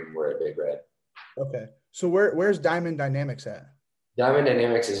Matt and Braden were at Big Red. Okay. So where's Diamond Dynamics at? Diamond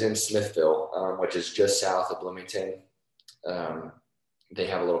Dynamics is in Smithville, which is just south of Bloomington. They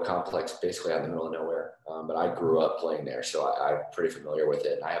have a little complex basically out in the middle of nowhere. But I grew up playing there, so I'm pretty familiar with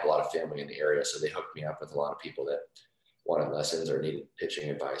it. And I have a lot of family in the area, so they hooked me up with a lot of people that wanted lessons or needed pitching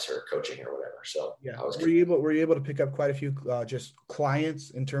advice or coaching or whatever. So yeah, were you able to pick up quite a few just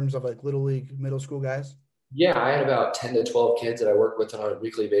clients in terms of like little league, middle school guys? Yeah, I had about 10 to 12 kids that I worked with on a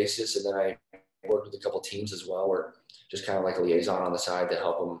weekly basis, and then I worked with a couple teams as well, or just kind of like a liaison on the side to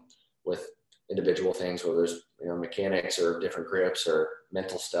help them with individual things, whether there's mechanics or different grips or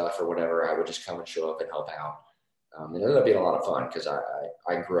mental stuff or whatever. I would just come and show up and help out. And it ended up being a lot of fun because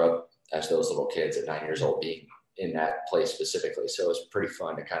I grew up as those little kids at 9 years old being in that place specifically. So it was pretty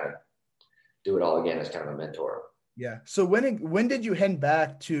fun to kind of do it all again as kind of a mentor. Yeah. So when did you head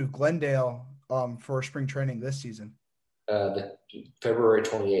back to Glendale for spring training this season? The February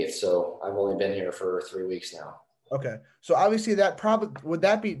 28th. So I've only been here for 3 weeks now. Okay. So obviously that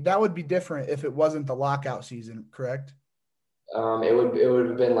would be different if it wasn't the lockout season, correct? It would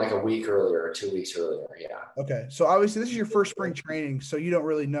have been like a week earlier or 2 weeks earlier. Yeah. Okay. So obviously this is your first spring training, so you don't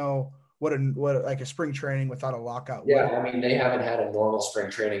really know what like a spring training without a lockout. Yeah. I mean, they haven't had a normal spring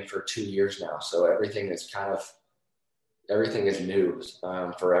training for 2 years now. So everything is new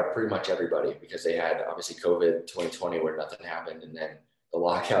for pretty much everybody because they had obviously COVID 2020 where nothing happened. And then the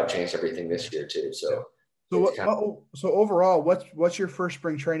lockout changed everything this year too. So So so overall, what's your first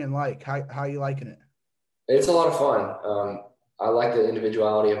spring training like? How you liking it? It's a lot of fun. I like the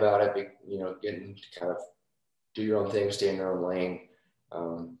individuality about it, getting to kind of do your own thing, stay in your own lane.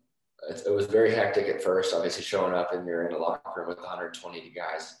 Um, it was very hectic at first, obviously showing up and you're in a locker room with 120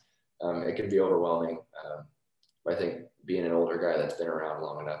 guys. It can be overwhelming. But I think being an older guy that's been around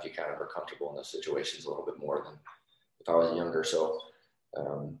long enough, you kind of are comfortable in those situations a little bit more than if I was younger. So,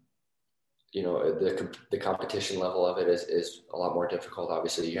 um, the competition level of it is a lot more difficult.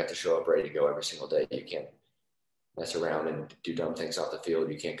 Obviously, you have to show up ready to go every single day. You can't mess around and do dumb things off the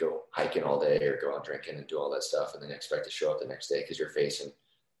field. You can't go hiking all day or go out drinking and do all that stuff and then expect to show up the next day because you're facing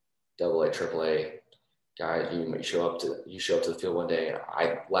double A, triple A guys. You show up to the field one day.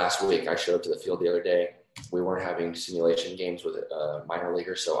 And last week I showed up to the field the other day. We weren't having simulation games with minor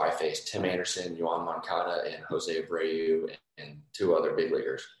leaguers, so I faced Tim Anderson, Yohan Moncada, and Jose Abreu, and two other big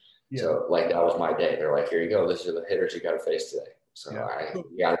leaguers. Yeah. So that was my day. They're like, here you go. These are the hitters you got to face today. So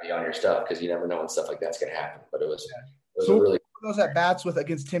you got to be on your stuff because you never know when stuff like that's going to happen. But it was so really. What were those at bats with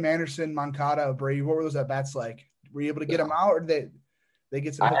against Tim Anderson, Moncada, Abreu? What were those at bats like? Were you able to get them out, or did they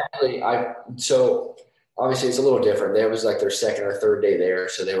get some? So obviously it's a little different. It was like their second or third day there,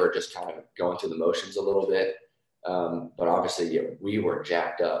 so they were just kind of going through the motions a little bit. But obviously we were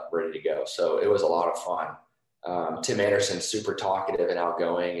jacked up, ready to go. So it was a lot of fun. Tim Anderson's super talkative and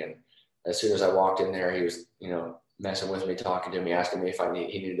outgoing, and as soon as I walked in there, he was, messing with me, talking to me, asking me if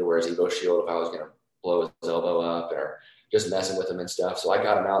he needed to wear his Evo shield, if I was going to blow his elbow up, or just messing with him and stuff. So I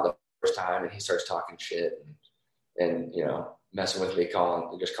got him out the first time, and he starts talking shit and messing with me,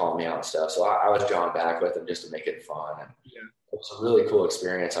 calling me out and stuff. So I was drawing back with him just to make it fun. And it was a really cool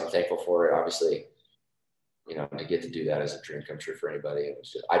experience. I'm thankful for it. Obviously, to get to do that is a dream come true for anybody. It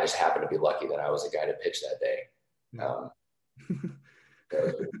was I just happened to be lucky that I was the guy to pitch that day.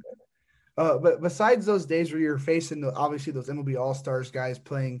 But besides those days where you're facing obviously those MLB All-Stars guys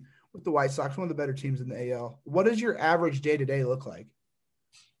playing with the White Sox, one of the better teams in the AL, what does your average day-to-day look like?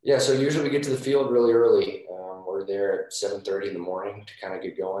 Yeah, so usually we get to the field really early. We're there at 7:30 in the morning to kind of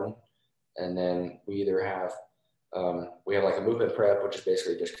get going. And then we either have we have like a movement prep, which is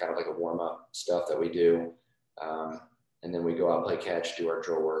basically just kind of like a warm-up stuff that we do. And then we go out and play catch, do our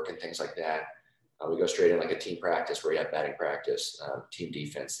drill work and things like that. We go straight in like a team practice where you have batting practice, team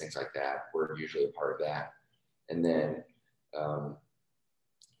defense, things like that. We're usually a part of that. And then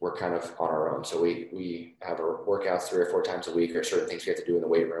we're kind of on our own. So we have our workouts 3 or 4 times a week, or certain things we have to do in the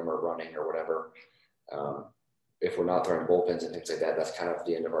weight room or running or whatever. If we're not throwing bullpens and things like that, that's kind of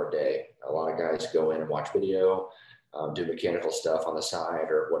the end of our day. A lot of guys go in and watch video, do mechanical stuff on the side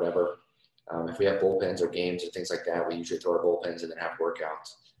or whatever. If we have bullpens or games or things like that, we usually throw our bullpens and then have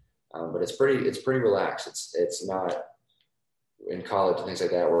workouts. But it's pretty relaxed. It's not in college and things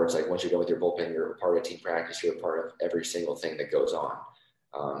like that where it's like once you go with your bullpen, you're a part of team practice. You're a part of every single thing that goes on.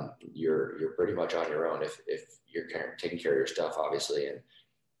 You're pretty much on your own if you're taking care of your stuff, obviously,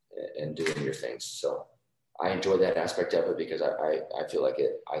 and doing your things. So I enjoy that aspect of it because I feel like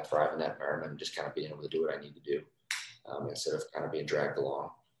I thrive in that environment and just kind of being able to do what I need to do instead of kind of being dragged along.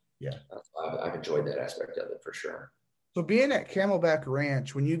 Yeah, I've enjoyed that aspect of it for sure. So being at Camelback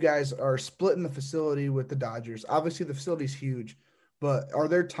Ranch, when you guys are splitting the facility with the Dodgers, obviously the facility's huge, but are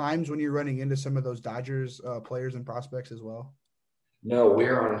there times when you're running into some of those Dodgers players and prospects as well? No,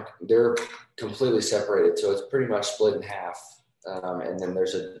 they're completely separated. So it's pretty much split in half. And then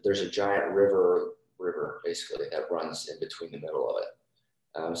there's a giant river basically that runs in between the middle of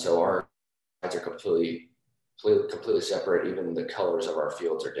it. So our sides are completely separate. Even the colors of our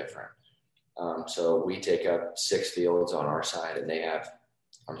fields are different. So we take up 6 fields on our side, and they have,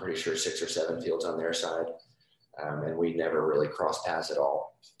 I'm pretty sure, 6 or 7 fields on their side. And we never really cross paths at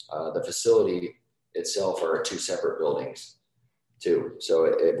all. The facility itself are 2 separate buildings too.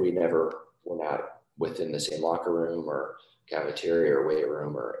 So we're not within the same locker room or cafeteria or weight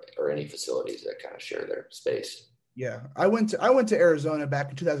room or any facilities that kind of share their space. Yeah. I went to Arizona back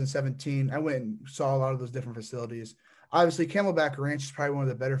in 2017. I went and saw a lot of those different facilities. Obviously, Camelback Ranch is probably one of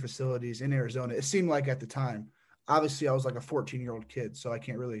the better facilities in Arizona. It seemed like at the time. Obviously, I was like a 14-year-old kid, so I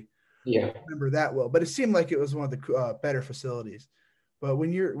can't really remember that well. But it seemed like it was one of the better facilities. But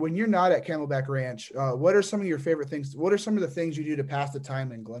when you're not at Camelback Ranch, what are some of your favorite things? What are some of the things you do to pass the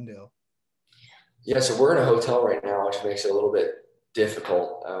time in Glendale? Yeah, so we're in a hotel right now, which makes it a little bit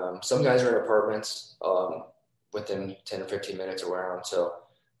difficult. Some guys are in apartments within 10 or 15 minutes around. So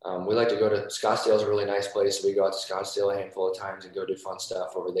we like to go to Scottsdale. Is a really nice place. We go out to Scottsdale a handful of times and go do fun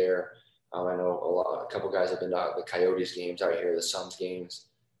stuff over there. I know a couple guys have been to the Coyotes games out here, the Suns games.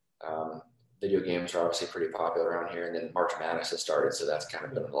 Video games are obviously pretty popular around here. And then March Madness has started, so that's kind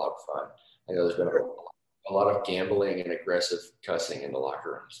of been a lot of fun. I know there's been a lot of gambling and aggressive cussing in the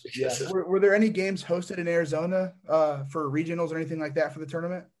locker rooms Yeah. because of. Were there any games hosted in Arizona for regionals or anything like that for the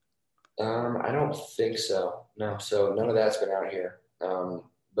tournament? I don't think so. No, so none of that's been out here.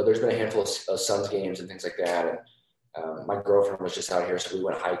 But there's been a handful of Suns games and things like that. And my girlfriend was just out here, so we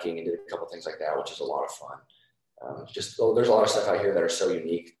went hiking and did a couple things like that, which is a lot of fun. There's a lot of stuff out here that are so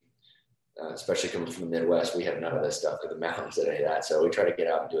unique, especially coming from the Midwest. We have none of this stuff, like the mountains and any of that. So we try to get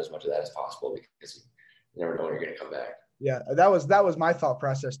out and do as much of that as possible because you never know when you're going to come back. Yeah, that was my thought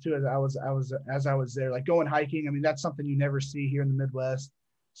process too. As I was there, like going hiking. I mean, that's something you never see here in the Midwest.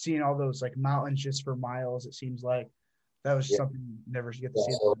 Seeing all those like mountains just for miles, it seems like that was Yeah. something you never get to Yeah,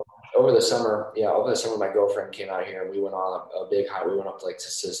 see. so over the summer, my girlfriend came out here and we went on a big hike. We went up to like to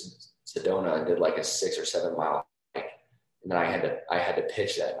Sedona and did like a 6 or 7 mile hike. And then I had to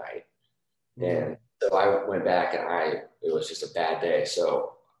pitch that night. And so I went back and it was just a bad day.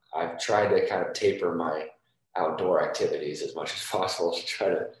 So I've tried to kind of taper my outdoor activities as much as possible to try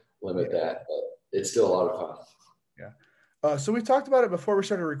to limit that, but it's still a lot of fun. Yeah. So we talked about it before we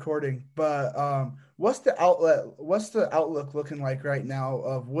started recording, but what's the outlook looking like right now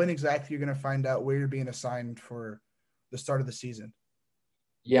of when exactly you're going to find out where you're being assigned for the start of the season?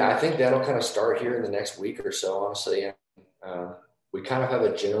 Yeah, I think that'll kind of start here in the next week or so, honestly. We kind of have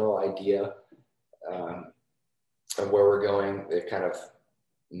a general idea um, of where we're going. They've kind of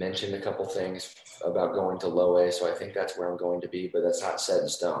mentioned a couple things about going to low A, so I think that's where I'm going to be, but that's not set in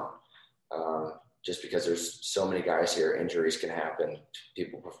stone. Just because there's so many guys here, injuries can happen.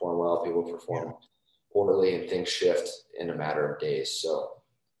 People perform well, people perform poorly, and things shift in a matter of days. So,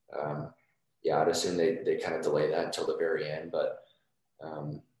 I'd assume they kind of delay that until the very end. But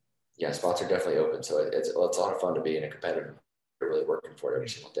spots are definitely open. So it's a lot of fun to be in a competitive, really working for it every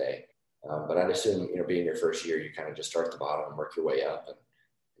single day. But I'd assume, being your first year, you kind of just start at the bottom and work your way up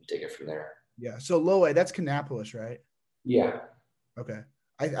and take it from there. Yeah. So low A, that's Kannapolis, right? Yeah. Okay.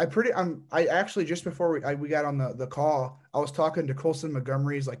 I actually just before we got on the call, I was talking to Colson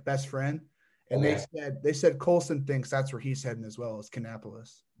Montgomery's like best friend, and Okay. they said Colson thinks that's where he's heading as well as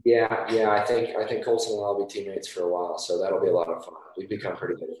Kannapolis. Yeah. I think Colson and I'll be teammates for a while, so that'll be a lot of fun. We've become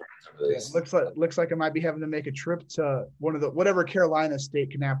pretty good friends over this. Looks like I might be having to make a trip to whatever Carolina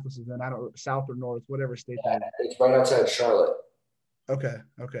state Kannapolis is in. I don't know, south or north, whatever state that is. It's right outside Charlotte. Okay.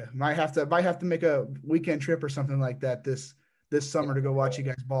 Might have to make a weekend trip or something like that this summer to go watch you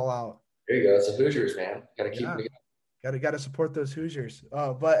guys ball out. There you go. It's the Hoosiers, man. Got to keep them together. Got to support those Hoosiers.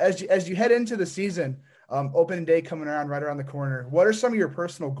 But as you head into the season, opening day coming around right around the corner. What are some of your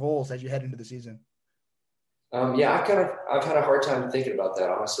personal goals as you head into the season? I've had a hard time thinking about that,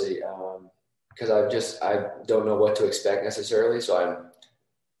 honestly, because I don't know what to expect necessarily. So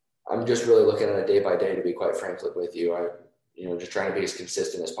I'm just really looking at it day by day, to be quite frank with you. Just trying to be as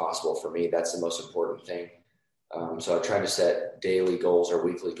consistent as possible. For me, that's the most important thing. So I try to set daily goals or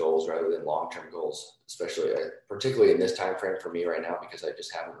weekly goals rather than long-term goals, particularly in this time frame for me right now, because I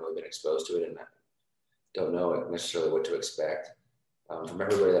just haven't really been exposed to it and I don't know necessarily what to expect. From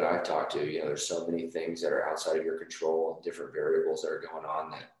everybody that I've talked to, there's so many things that are outside of your control, different variables that are going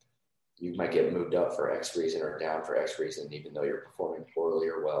on that you might get moved up for X reason or down for X reason, even though you're performing poorly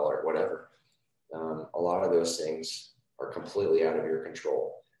or well or whatever. A lot of those things are completely out of your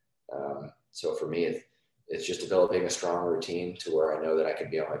control. So for me, it's just developing a strong routine to where I know that I can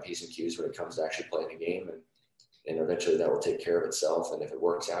be on my P's and Q's when it comes to actually playing a game. And eventually that will take care of itself. And if it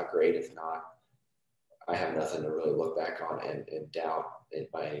works out, great. If not, I have nothing to really look back on and doubt it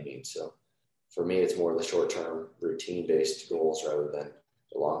by any means. So for me, it's more the short-term routine-based goals rather than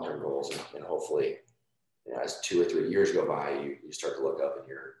the long-term goals. And hopefully, as 2 or 3 years go by, you start to look up and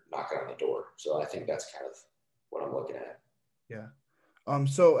you're knocking on the door. So I think that's kind of what I'm looking at. Yeah.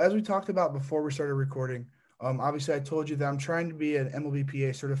 So as we talked about before we started recording, obviously I told you that I'm trying to be an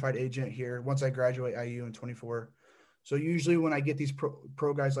MLBPA certified agent here once I graduate IU in 24. So usually when I get these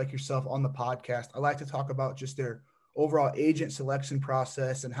pro guys like yourself on the podcast, I like to talk about just their overall agent selection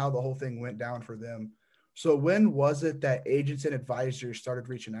process and how the whole thing went down for them. So when was it that agents and advisors started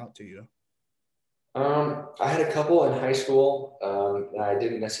reaching out to you? I had a couple in high school that I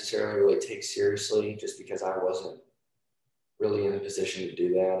didn't necessarily really take seriously just because I wasn't really in a position to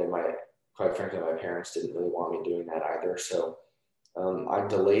do that. And quite frankly, my parents didn't really want me doing that either. So I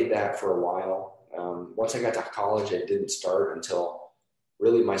delayed that for a while. Once I got to college, it didn't start until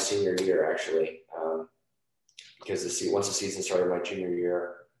really my senior year, actually, because once the season started my junior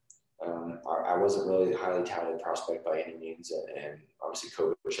year, I wasn't really a highly touted prospect by any means, and obviously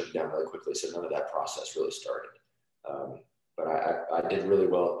COVID shut down really quickly, so none of that process really started. But I did really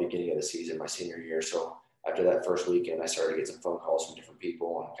well at the beginning of the season, my senior year. So after that first weekend, I started to get some phone calls from different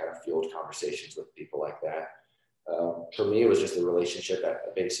people and kind of field conversations with people like that. For me, it was just the relationship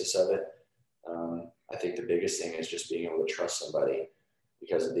basis of it. I think the biggest thing is just being able to trust somebody,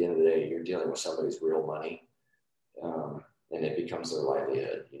 because at the end of the day, you're dealing with somebody's real money, and it becomes their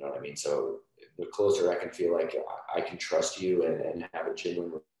livelihood. You know what I mean? So the closer I can feel like I can trust you and have a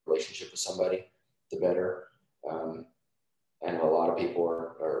genuine relationship with somebody, the better. I know a lot of people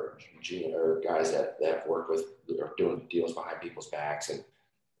are guys that have worked with or doing deals behind people's backs and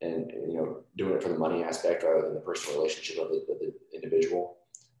doing it for the money aspect rather than the personal relationship of the individual.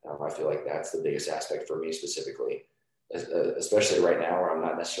 I feel like that's the biggest aspect for me specifically, especially right now where I'm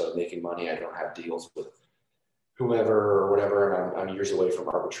not necessarily making money. I don't have deals with whomever or whatever, and I'm years away from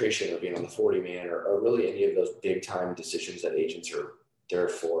arbitration or being on the 40 man or really any of those big time decisions that agents are there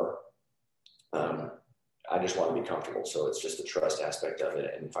for. I just want to be comfortable. So it's just the trust aspect of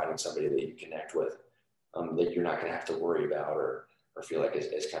it and finding somebody that you connect with, that you're not going to have to worry about or feel like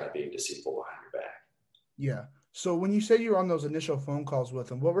is kind of being deceitful behind your back. Yeah. So when you say you were on those initial phone calls with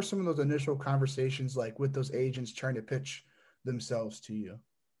them, what were some of those initial conversations like with those agents trying to pitch themselves to you?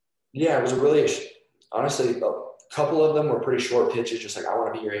 Yeah, it was honestly, a couple of them were pretty short pitches, just like, I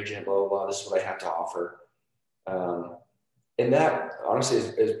want to be your agent, blah, blah, blah. This is what I have to offer. And that honestly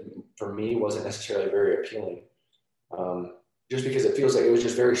is for me wasn't necessarily very appealing, just because it feels like it was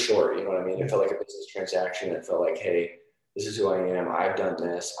just very short. You know what I mean? It felt like a business transaction. It felt like, hey, this is who I am. I've done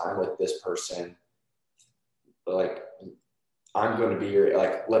this. I'm with this person. But like, I'm going to be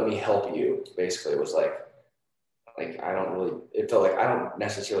let me help you. Basically, it was like it felt like I don't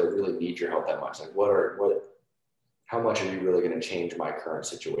necessarily really need your help that much. Like, how much are you really going to change my current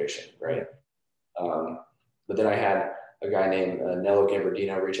situation? Right. But then I had a guy named Nello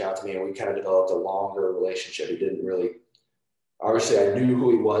Gambardino reach out to me, and we kind of developed a longer relationship. He didn't really, obviously I knew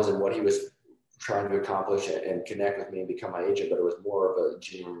who he was and what he was trying to accomplish and connect with me and become my agent, but it was more of a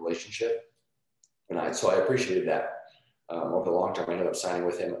genuine relationship. So I appreciated that. Over the long term, I ended up signing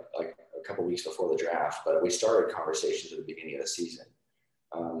with him like a couple weeks before the draft, but we started conversations at the beginning of the season.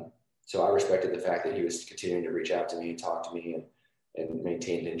 So I respected the fact that he was continuing to reach out to me, talk to me, and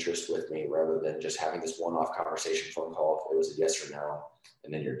maintained interest with me rather than just having this one-off conversation phone call. If it was a yes or no,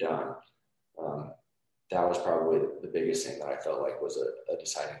 and then you're done. That was probably the biggest thing that I felt like was a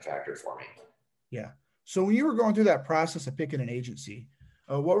deciding factor for me. Yeah. So when you were going through that process of picking an agency,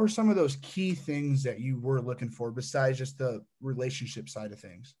 what were some of those key things that you were looking for besides just the relationship side of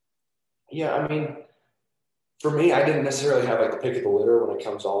things? Yeah, I mean, for me, I didn't necessarily have like the pick of the litter when it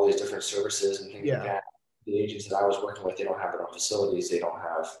comes to all these different services and things like that. The agents that I was working with, they don't have their own facilities. They don't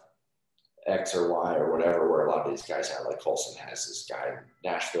have X or Y or whatever, where a lot of these guys have. Like Colson has this guy in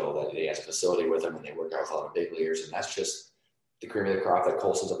Nashville that he has a facility with him, and they work out with a lot of big leaguers, and that's just the cream of the crop that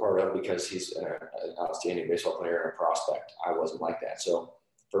Colson's a part of because he's an outstanding baseball player and a prospect. I wasn't like that. So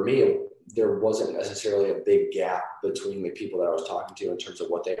for me, there wasn't necessarily a big gap between the people that I was talking to in terms of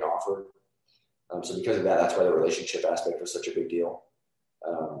what they offered. So because of that, that's why the relationship aspect was such a big deal.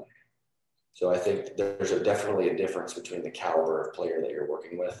 So I think there's definitely a difference between the caliber of player that you're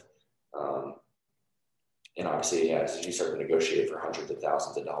working with. And obviously, as you start to negotiate for hundreds of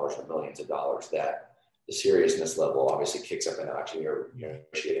thousands of dollars or millions of dollars, that the seriousness level obviously kicks up a notch, and you're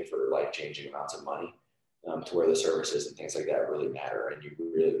negotiating for life-changing amounts of money, to where the services and things like that really matter, and you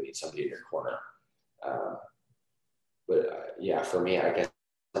really need somebody in your corner. For me, I guess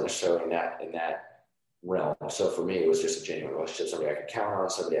not necessarily in that realm. So for me, it was just a genuine relationship, somebody I could count on,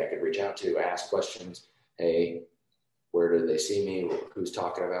 somebody I could reach out to, ask questions. Hey, where did they see me? Who's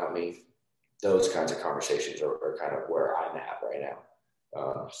talking about me? Those kinds of conversations are kind of where I'm at right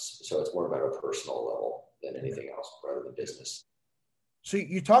now. So it's more about a personal level than anything else rather than business. So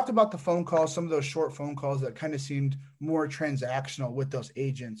you talked about the phone calls, some of those short phone calls that kind of seemed more transactional with those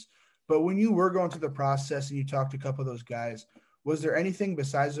agents. But when you were going through the process and you talked to a couple of those guys, was there anything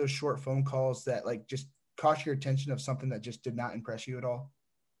besides those short phone calls that like just caught your attention of something that just did not impress you at all?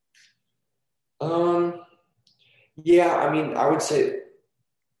 Yeah, I mean, I would say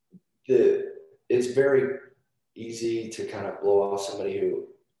it's very easy to kind of blow off somebody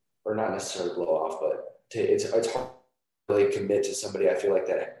or not necessarily blow off, but it's hard to really commit to somebody. I feel like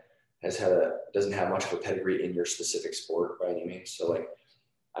that doesn't have much of a pedigree in your specific sport by any means. So like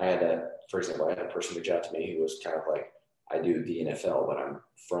for example, I had a person reach out to me who was kind of like, I do the NFL, but I'm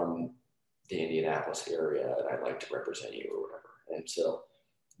from the Indianapolis area and I'd like to represent you or whatever. And so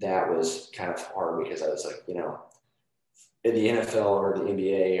that was kind of hard because I was like, in the NFL or the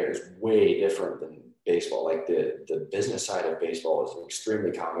NBA is way different than baseball. Like the business side of baseball is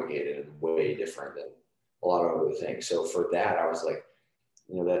extremely complicated and way different than a lot of other things. So for that, I was like,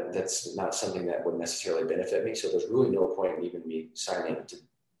 that's not something that would necessarily benefit me. So there's really no point in even me signing to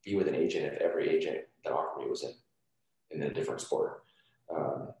be with an agent if every agent that offered me was in a different sport.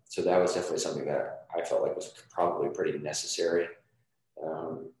 So that was definitely something that I felt like was probably pretty necessary.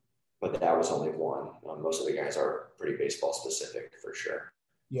 But that was only one. Most of the guys are pretty baseball specific for sure.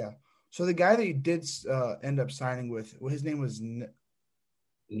 Yeah. So the guy that you did end up signing with, well, his name was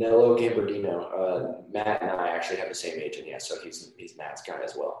Nello Gambardino. Matt and I actually have the same agent, yeah. So he's Matt's guy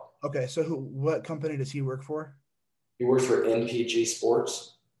as well. Okay. So what company does he work for? He works for NPG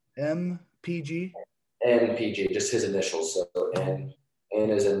Sports. MPG. NPG, just his initials. So N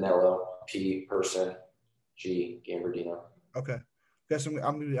is a Nello, P person, G Gambardino. Okay. Guess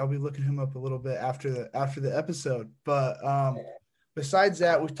I'll be looking him up a little bit after the episode. But besides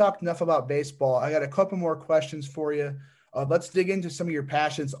that, we've talked enough about baseball. I got a couple more questions for you. Let's dig into some of your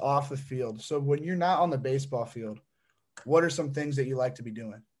passions off the field. So when you're not on the baseball field, what are some things that you like to be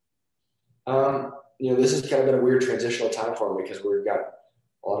doing? This has kind of been a weird transitional time for me because we've got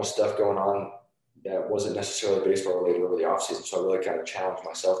a lot of stuff going on that wasn't necessarily baseball related over the offseason. So I really kind of challenged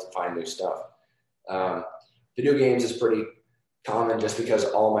myself to find new stuff. Video games is pretty common just because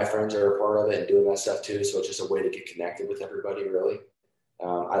all my friends are a part of it and doing that stuff too. So it's just a way to get connected with everybody, really.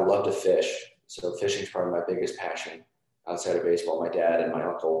 I love to fish. So fishing is probably my biggest passion outside of baseball. My dad and my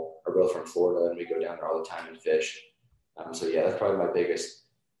uncle are both from Florida, and we go down there all the time and fish. So yeah, that's probably my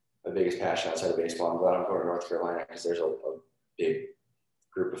biggest passion outside of baseball. I'm glad I'm going to North Carolina because there's a big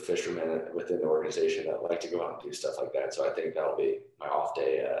group of fishermen within the organization that like to go out and do stuff like that. So I think that'll be my off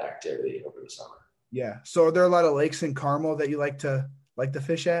day activity over the summer. Yeah. So are there a lot of lakes in Carmel that you like to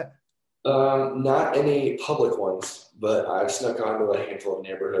fish at? Not any public ones, but I've snuck onto a handful of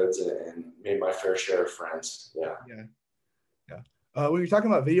neighborhoods and made my fair share of friends. Yeah. When you're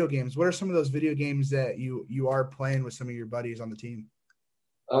talking about video games, what are some of those video games that you are playing with some of your buddies on the team?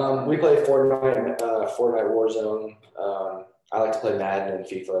 We play Fortnite Warzone. I like to play Madden and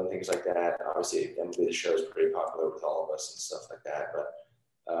FIFA and things like that. Obviously, MLB The Show is pretty popular with all of us and stuff like that. But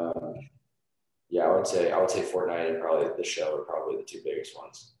yeah, I would say Fortnite and probably The Show are probably the two biggest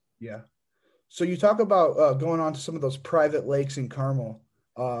ones. Yeah. So you talk about going on to some of those private lakes in Carmel.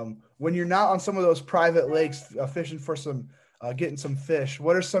 When you're not on some of those private lakes fishing for getting some fish,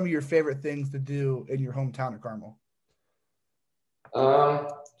 what are some of your favorite things to do in your hometown of Carmel?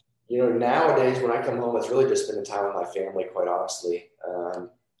 Nowadays when I come home, it's really just spending time with my family, quite honestly.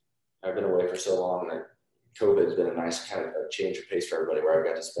 I've been away for so long that COVID has been a nice kind of a change of pace for everybody where I've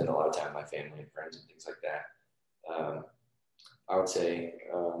got to spend a lot of time with my family and friends and things like that. I would say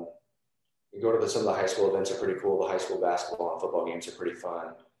we go to some of the high school events are pretty cool. The high school basketball and football games are pretty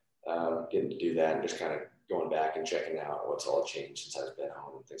fun. Getting to do that and just kind of going back and checking out what's all changed since I've been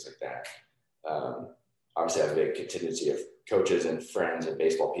home and things like that. Obviously, I have a big contingency of coaches and friends and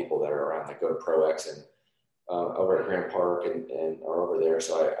baseball people that are around that go to Pro X and over at Grant Park and are over there.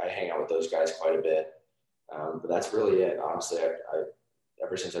 So I hang out with those guys quite a bit. But that's really it. Honestly, I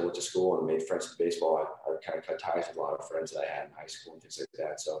ever since I went to school and made friends with baseball, I've kind of cut ties with a lot of friends that I had in high school and things like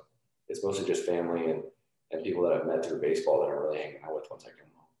that. So it's mostly just family and people that I've met through baseball that I'm really hanging out with once I come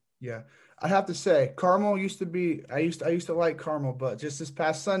home. Yeah. I have to say, Carmel used to be, I used to like Carmel, but just this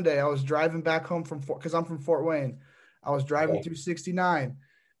past Sunday, I was driving back home because I'm from Fort Wayne. I was driving through 69,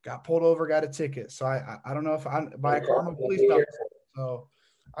 got pulled over, got a ticket. So I don't know if I'm by a Carmel police officer. So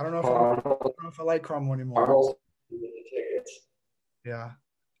I don't know if I like Carmel anymore. Carmel's yeah.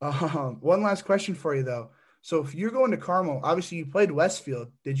 One last question for you though. So if you're going to Carmel, obviously you played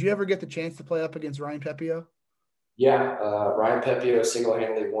Westfield. Did you ever get the chance to play up against Ryan Pepio? Yeah, Ryan Pepio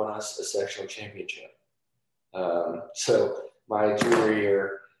single-handedly won us a sectional championship. So my junior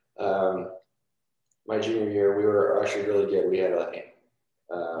year, we were actually really good. We had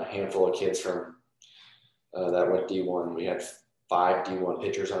a handful of kids from that went D1. We had 5 D1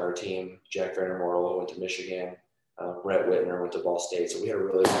 pitchers on our team. Jack Vandermoral went to Michigan. Brett Whitner went to Ball State. So we had a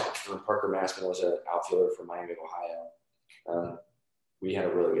really Parker Maskin was an outfielder from Miami, Ohio. We had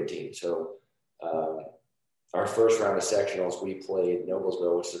a really good team. So our first round of sectionals, we played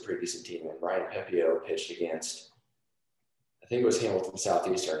Noblesville, which is a pretty decent team, and Ryan Pepio pitched against, I think it was Hamilton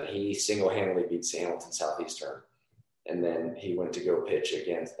Southeastern, and he single-handedly beat Hamilton Southeastern. And then he went to go pitch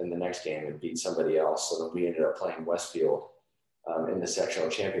again in the next game and beat somebody else. So then we ended up playing Westfield in the sectional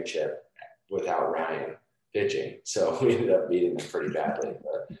championship without Ryan pitching. So we ended up beating them pretty badly.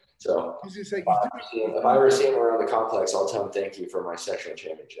 So I was gonna say, if I ever see him around the complex, I'll tell him thank you for my sectional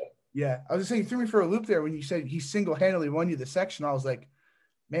championship. Yeah, I was just saying, you threw me for a loop there when you said he single-handedly won you the section. I was like,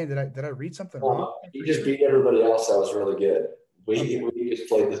 man, did I read something wrong? He just beat everybody else that was really good. We just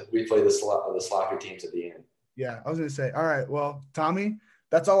played the sloppy teams at the end. Yeah, I was gonna say, all right, well, Tommy,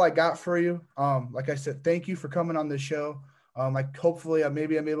 that's all I got for you. Like I said, thank you for coming on this show. Hopefully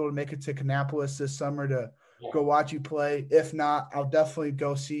maybe I'm able to make it to Kannapolis this summer to Yeah. go watch you play. If not, I'll definitely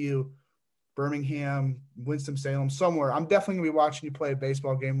go see you Birmingham, Winston-Salem, somewhere. I'm definitely going to be watching you play a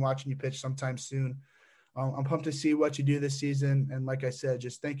baseball game, watching you pitch sometime soon. I'm pumped to see what you do this season. And like I said,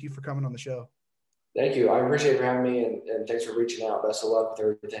 just thank you for coming on the show. Thank you. I appreciate it for having me, and thanks for reaching out. Best of luck with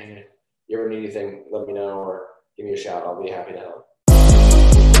everything. If you ever need anything, let me know or give me a shout. I'll be happy to help.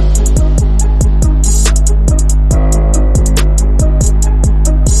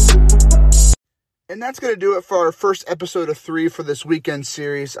 And that's going to do it for our first episode of 3 for this weekend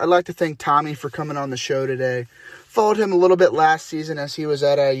series. I'd like to thank Tommy for coming on the show today. Followed him a little bit last season as he was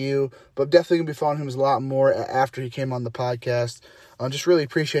at IU, but definitely going to be following him a lot more after he came on the podcast. Just really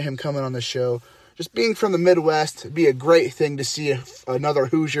appreciate him coming on the show. Just being from the Midwest, it'd be a great thing to see another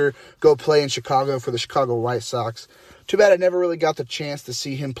Hoosier go play in Chicago for the Chicago White Sox. Too bad I never really got the chance to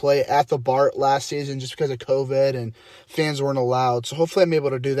see him play at the Bart last season just because of COVID and fans weren't allowed. So hopefully I'm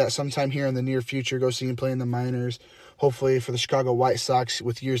able to do that sometime here in the near future, go see him play in the minors, hopefully for the Chicago White Sox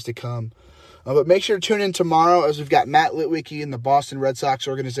with years to come. But make sure to tune in tomorrow as we've got Matt Litwicky and the Boston Red Sox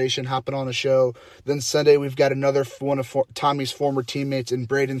organization hopping on the show. Then Sunday we've got another one of Tommy's former teammates in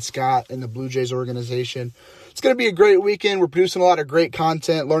Braden Scott and the Blue Jays organization. It's going to be a great weekend. We're producing a lot of great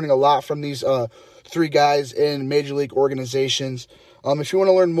content, learning a lot from these 3 guys in major league organizations. If you want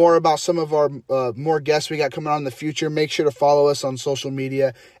to learn more about some of our more guests we got coming on in the future, make sure to follow us on social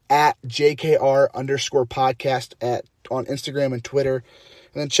media at JKR_podcast on Instagram and Twitter.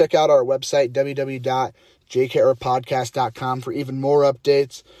 And then check out our website, www.jkrpodcast.com, for even more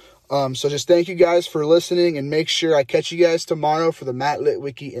updates. So just thank you guys for listening, and make sure I catch you guys tomorrow for the Matt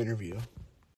Litwicky interview.